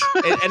 Yes,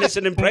 and it's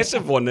an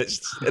impressive one in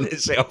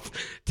itself.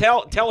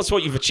 Tell us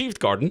what you've achieved,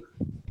 Gordon.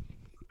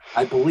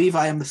 I believe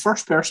I am the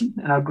first person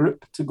in our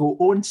group to go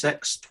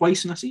 0-6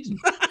 twice in a season.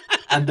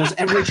 And there's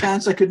every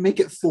chance I could make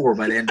it 4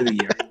 by the end of the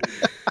year.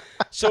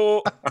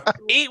 So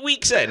 8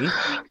 weeks in,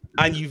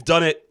 and you've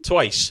done it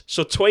twice.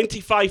 So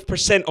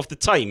 25% of the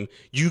time,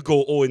 you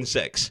go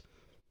 0-6.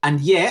 And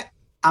yet,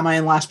 am I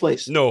in last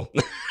place? No.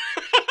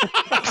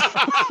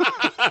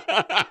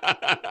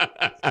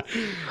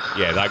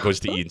 Yeah, that goes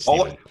to Ian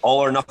Stephen. All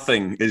or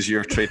nothing is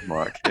your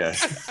trademark.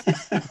 Yes.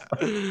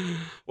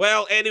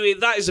 Well, anyway,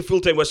 that is a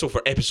full-time whistle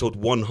for episode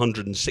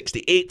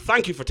 168.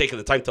 Thank you for taking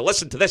the time to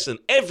listen to this and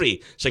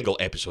every single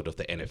episode of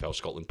the NFL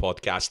Scotland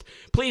podcast.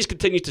 Please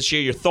continue to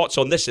share your thoughts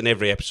on this and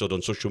every episode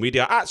on social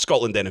media at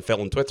Scotland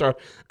NFL on Twitter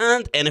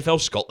and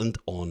NFL Scotland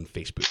on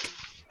Facebook.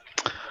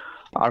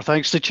 Our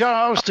thanks to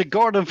Charles, to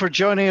Gordon for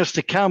joining us,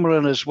 to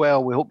Cameron as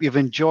well. We hope you've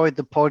enjoyed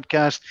the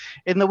podcast.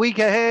 In the week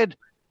ahead,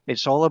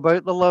 it's all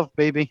about the love,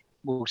 baby.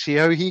 We'll see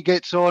how he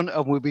gets on,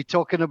 and we'll be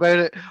talking about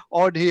it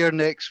on here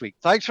next week.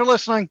 Thanks for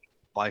listening.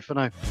 Bye for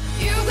now.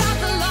 You got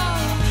the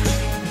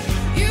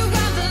love, you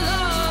got the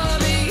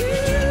love, you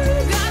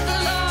got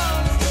the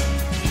love.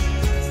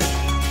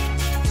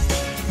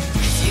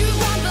 You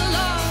got the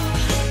love,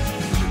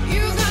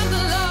 you got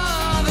the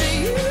love,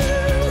 you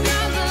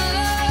got the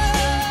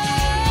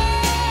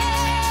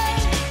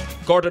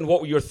love. Gordon,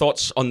 what were your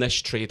thoughts on this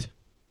trade?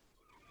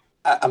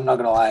 I'm not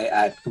going to lie,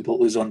 I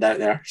completely zoned out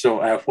there. So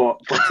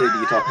what trade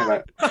are you talking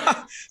about?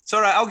 It's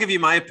all right. I'll give you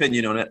my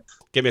opinion on it.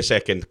 Give me a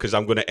second, because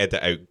I'm going to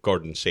edit out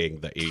Gordon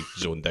saying that he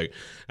zoned out.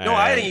 No,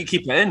 I think you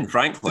keep it in,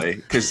 frankly,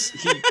 because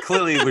he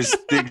clearly was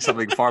doing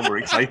something far more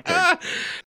exciting.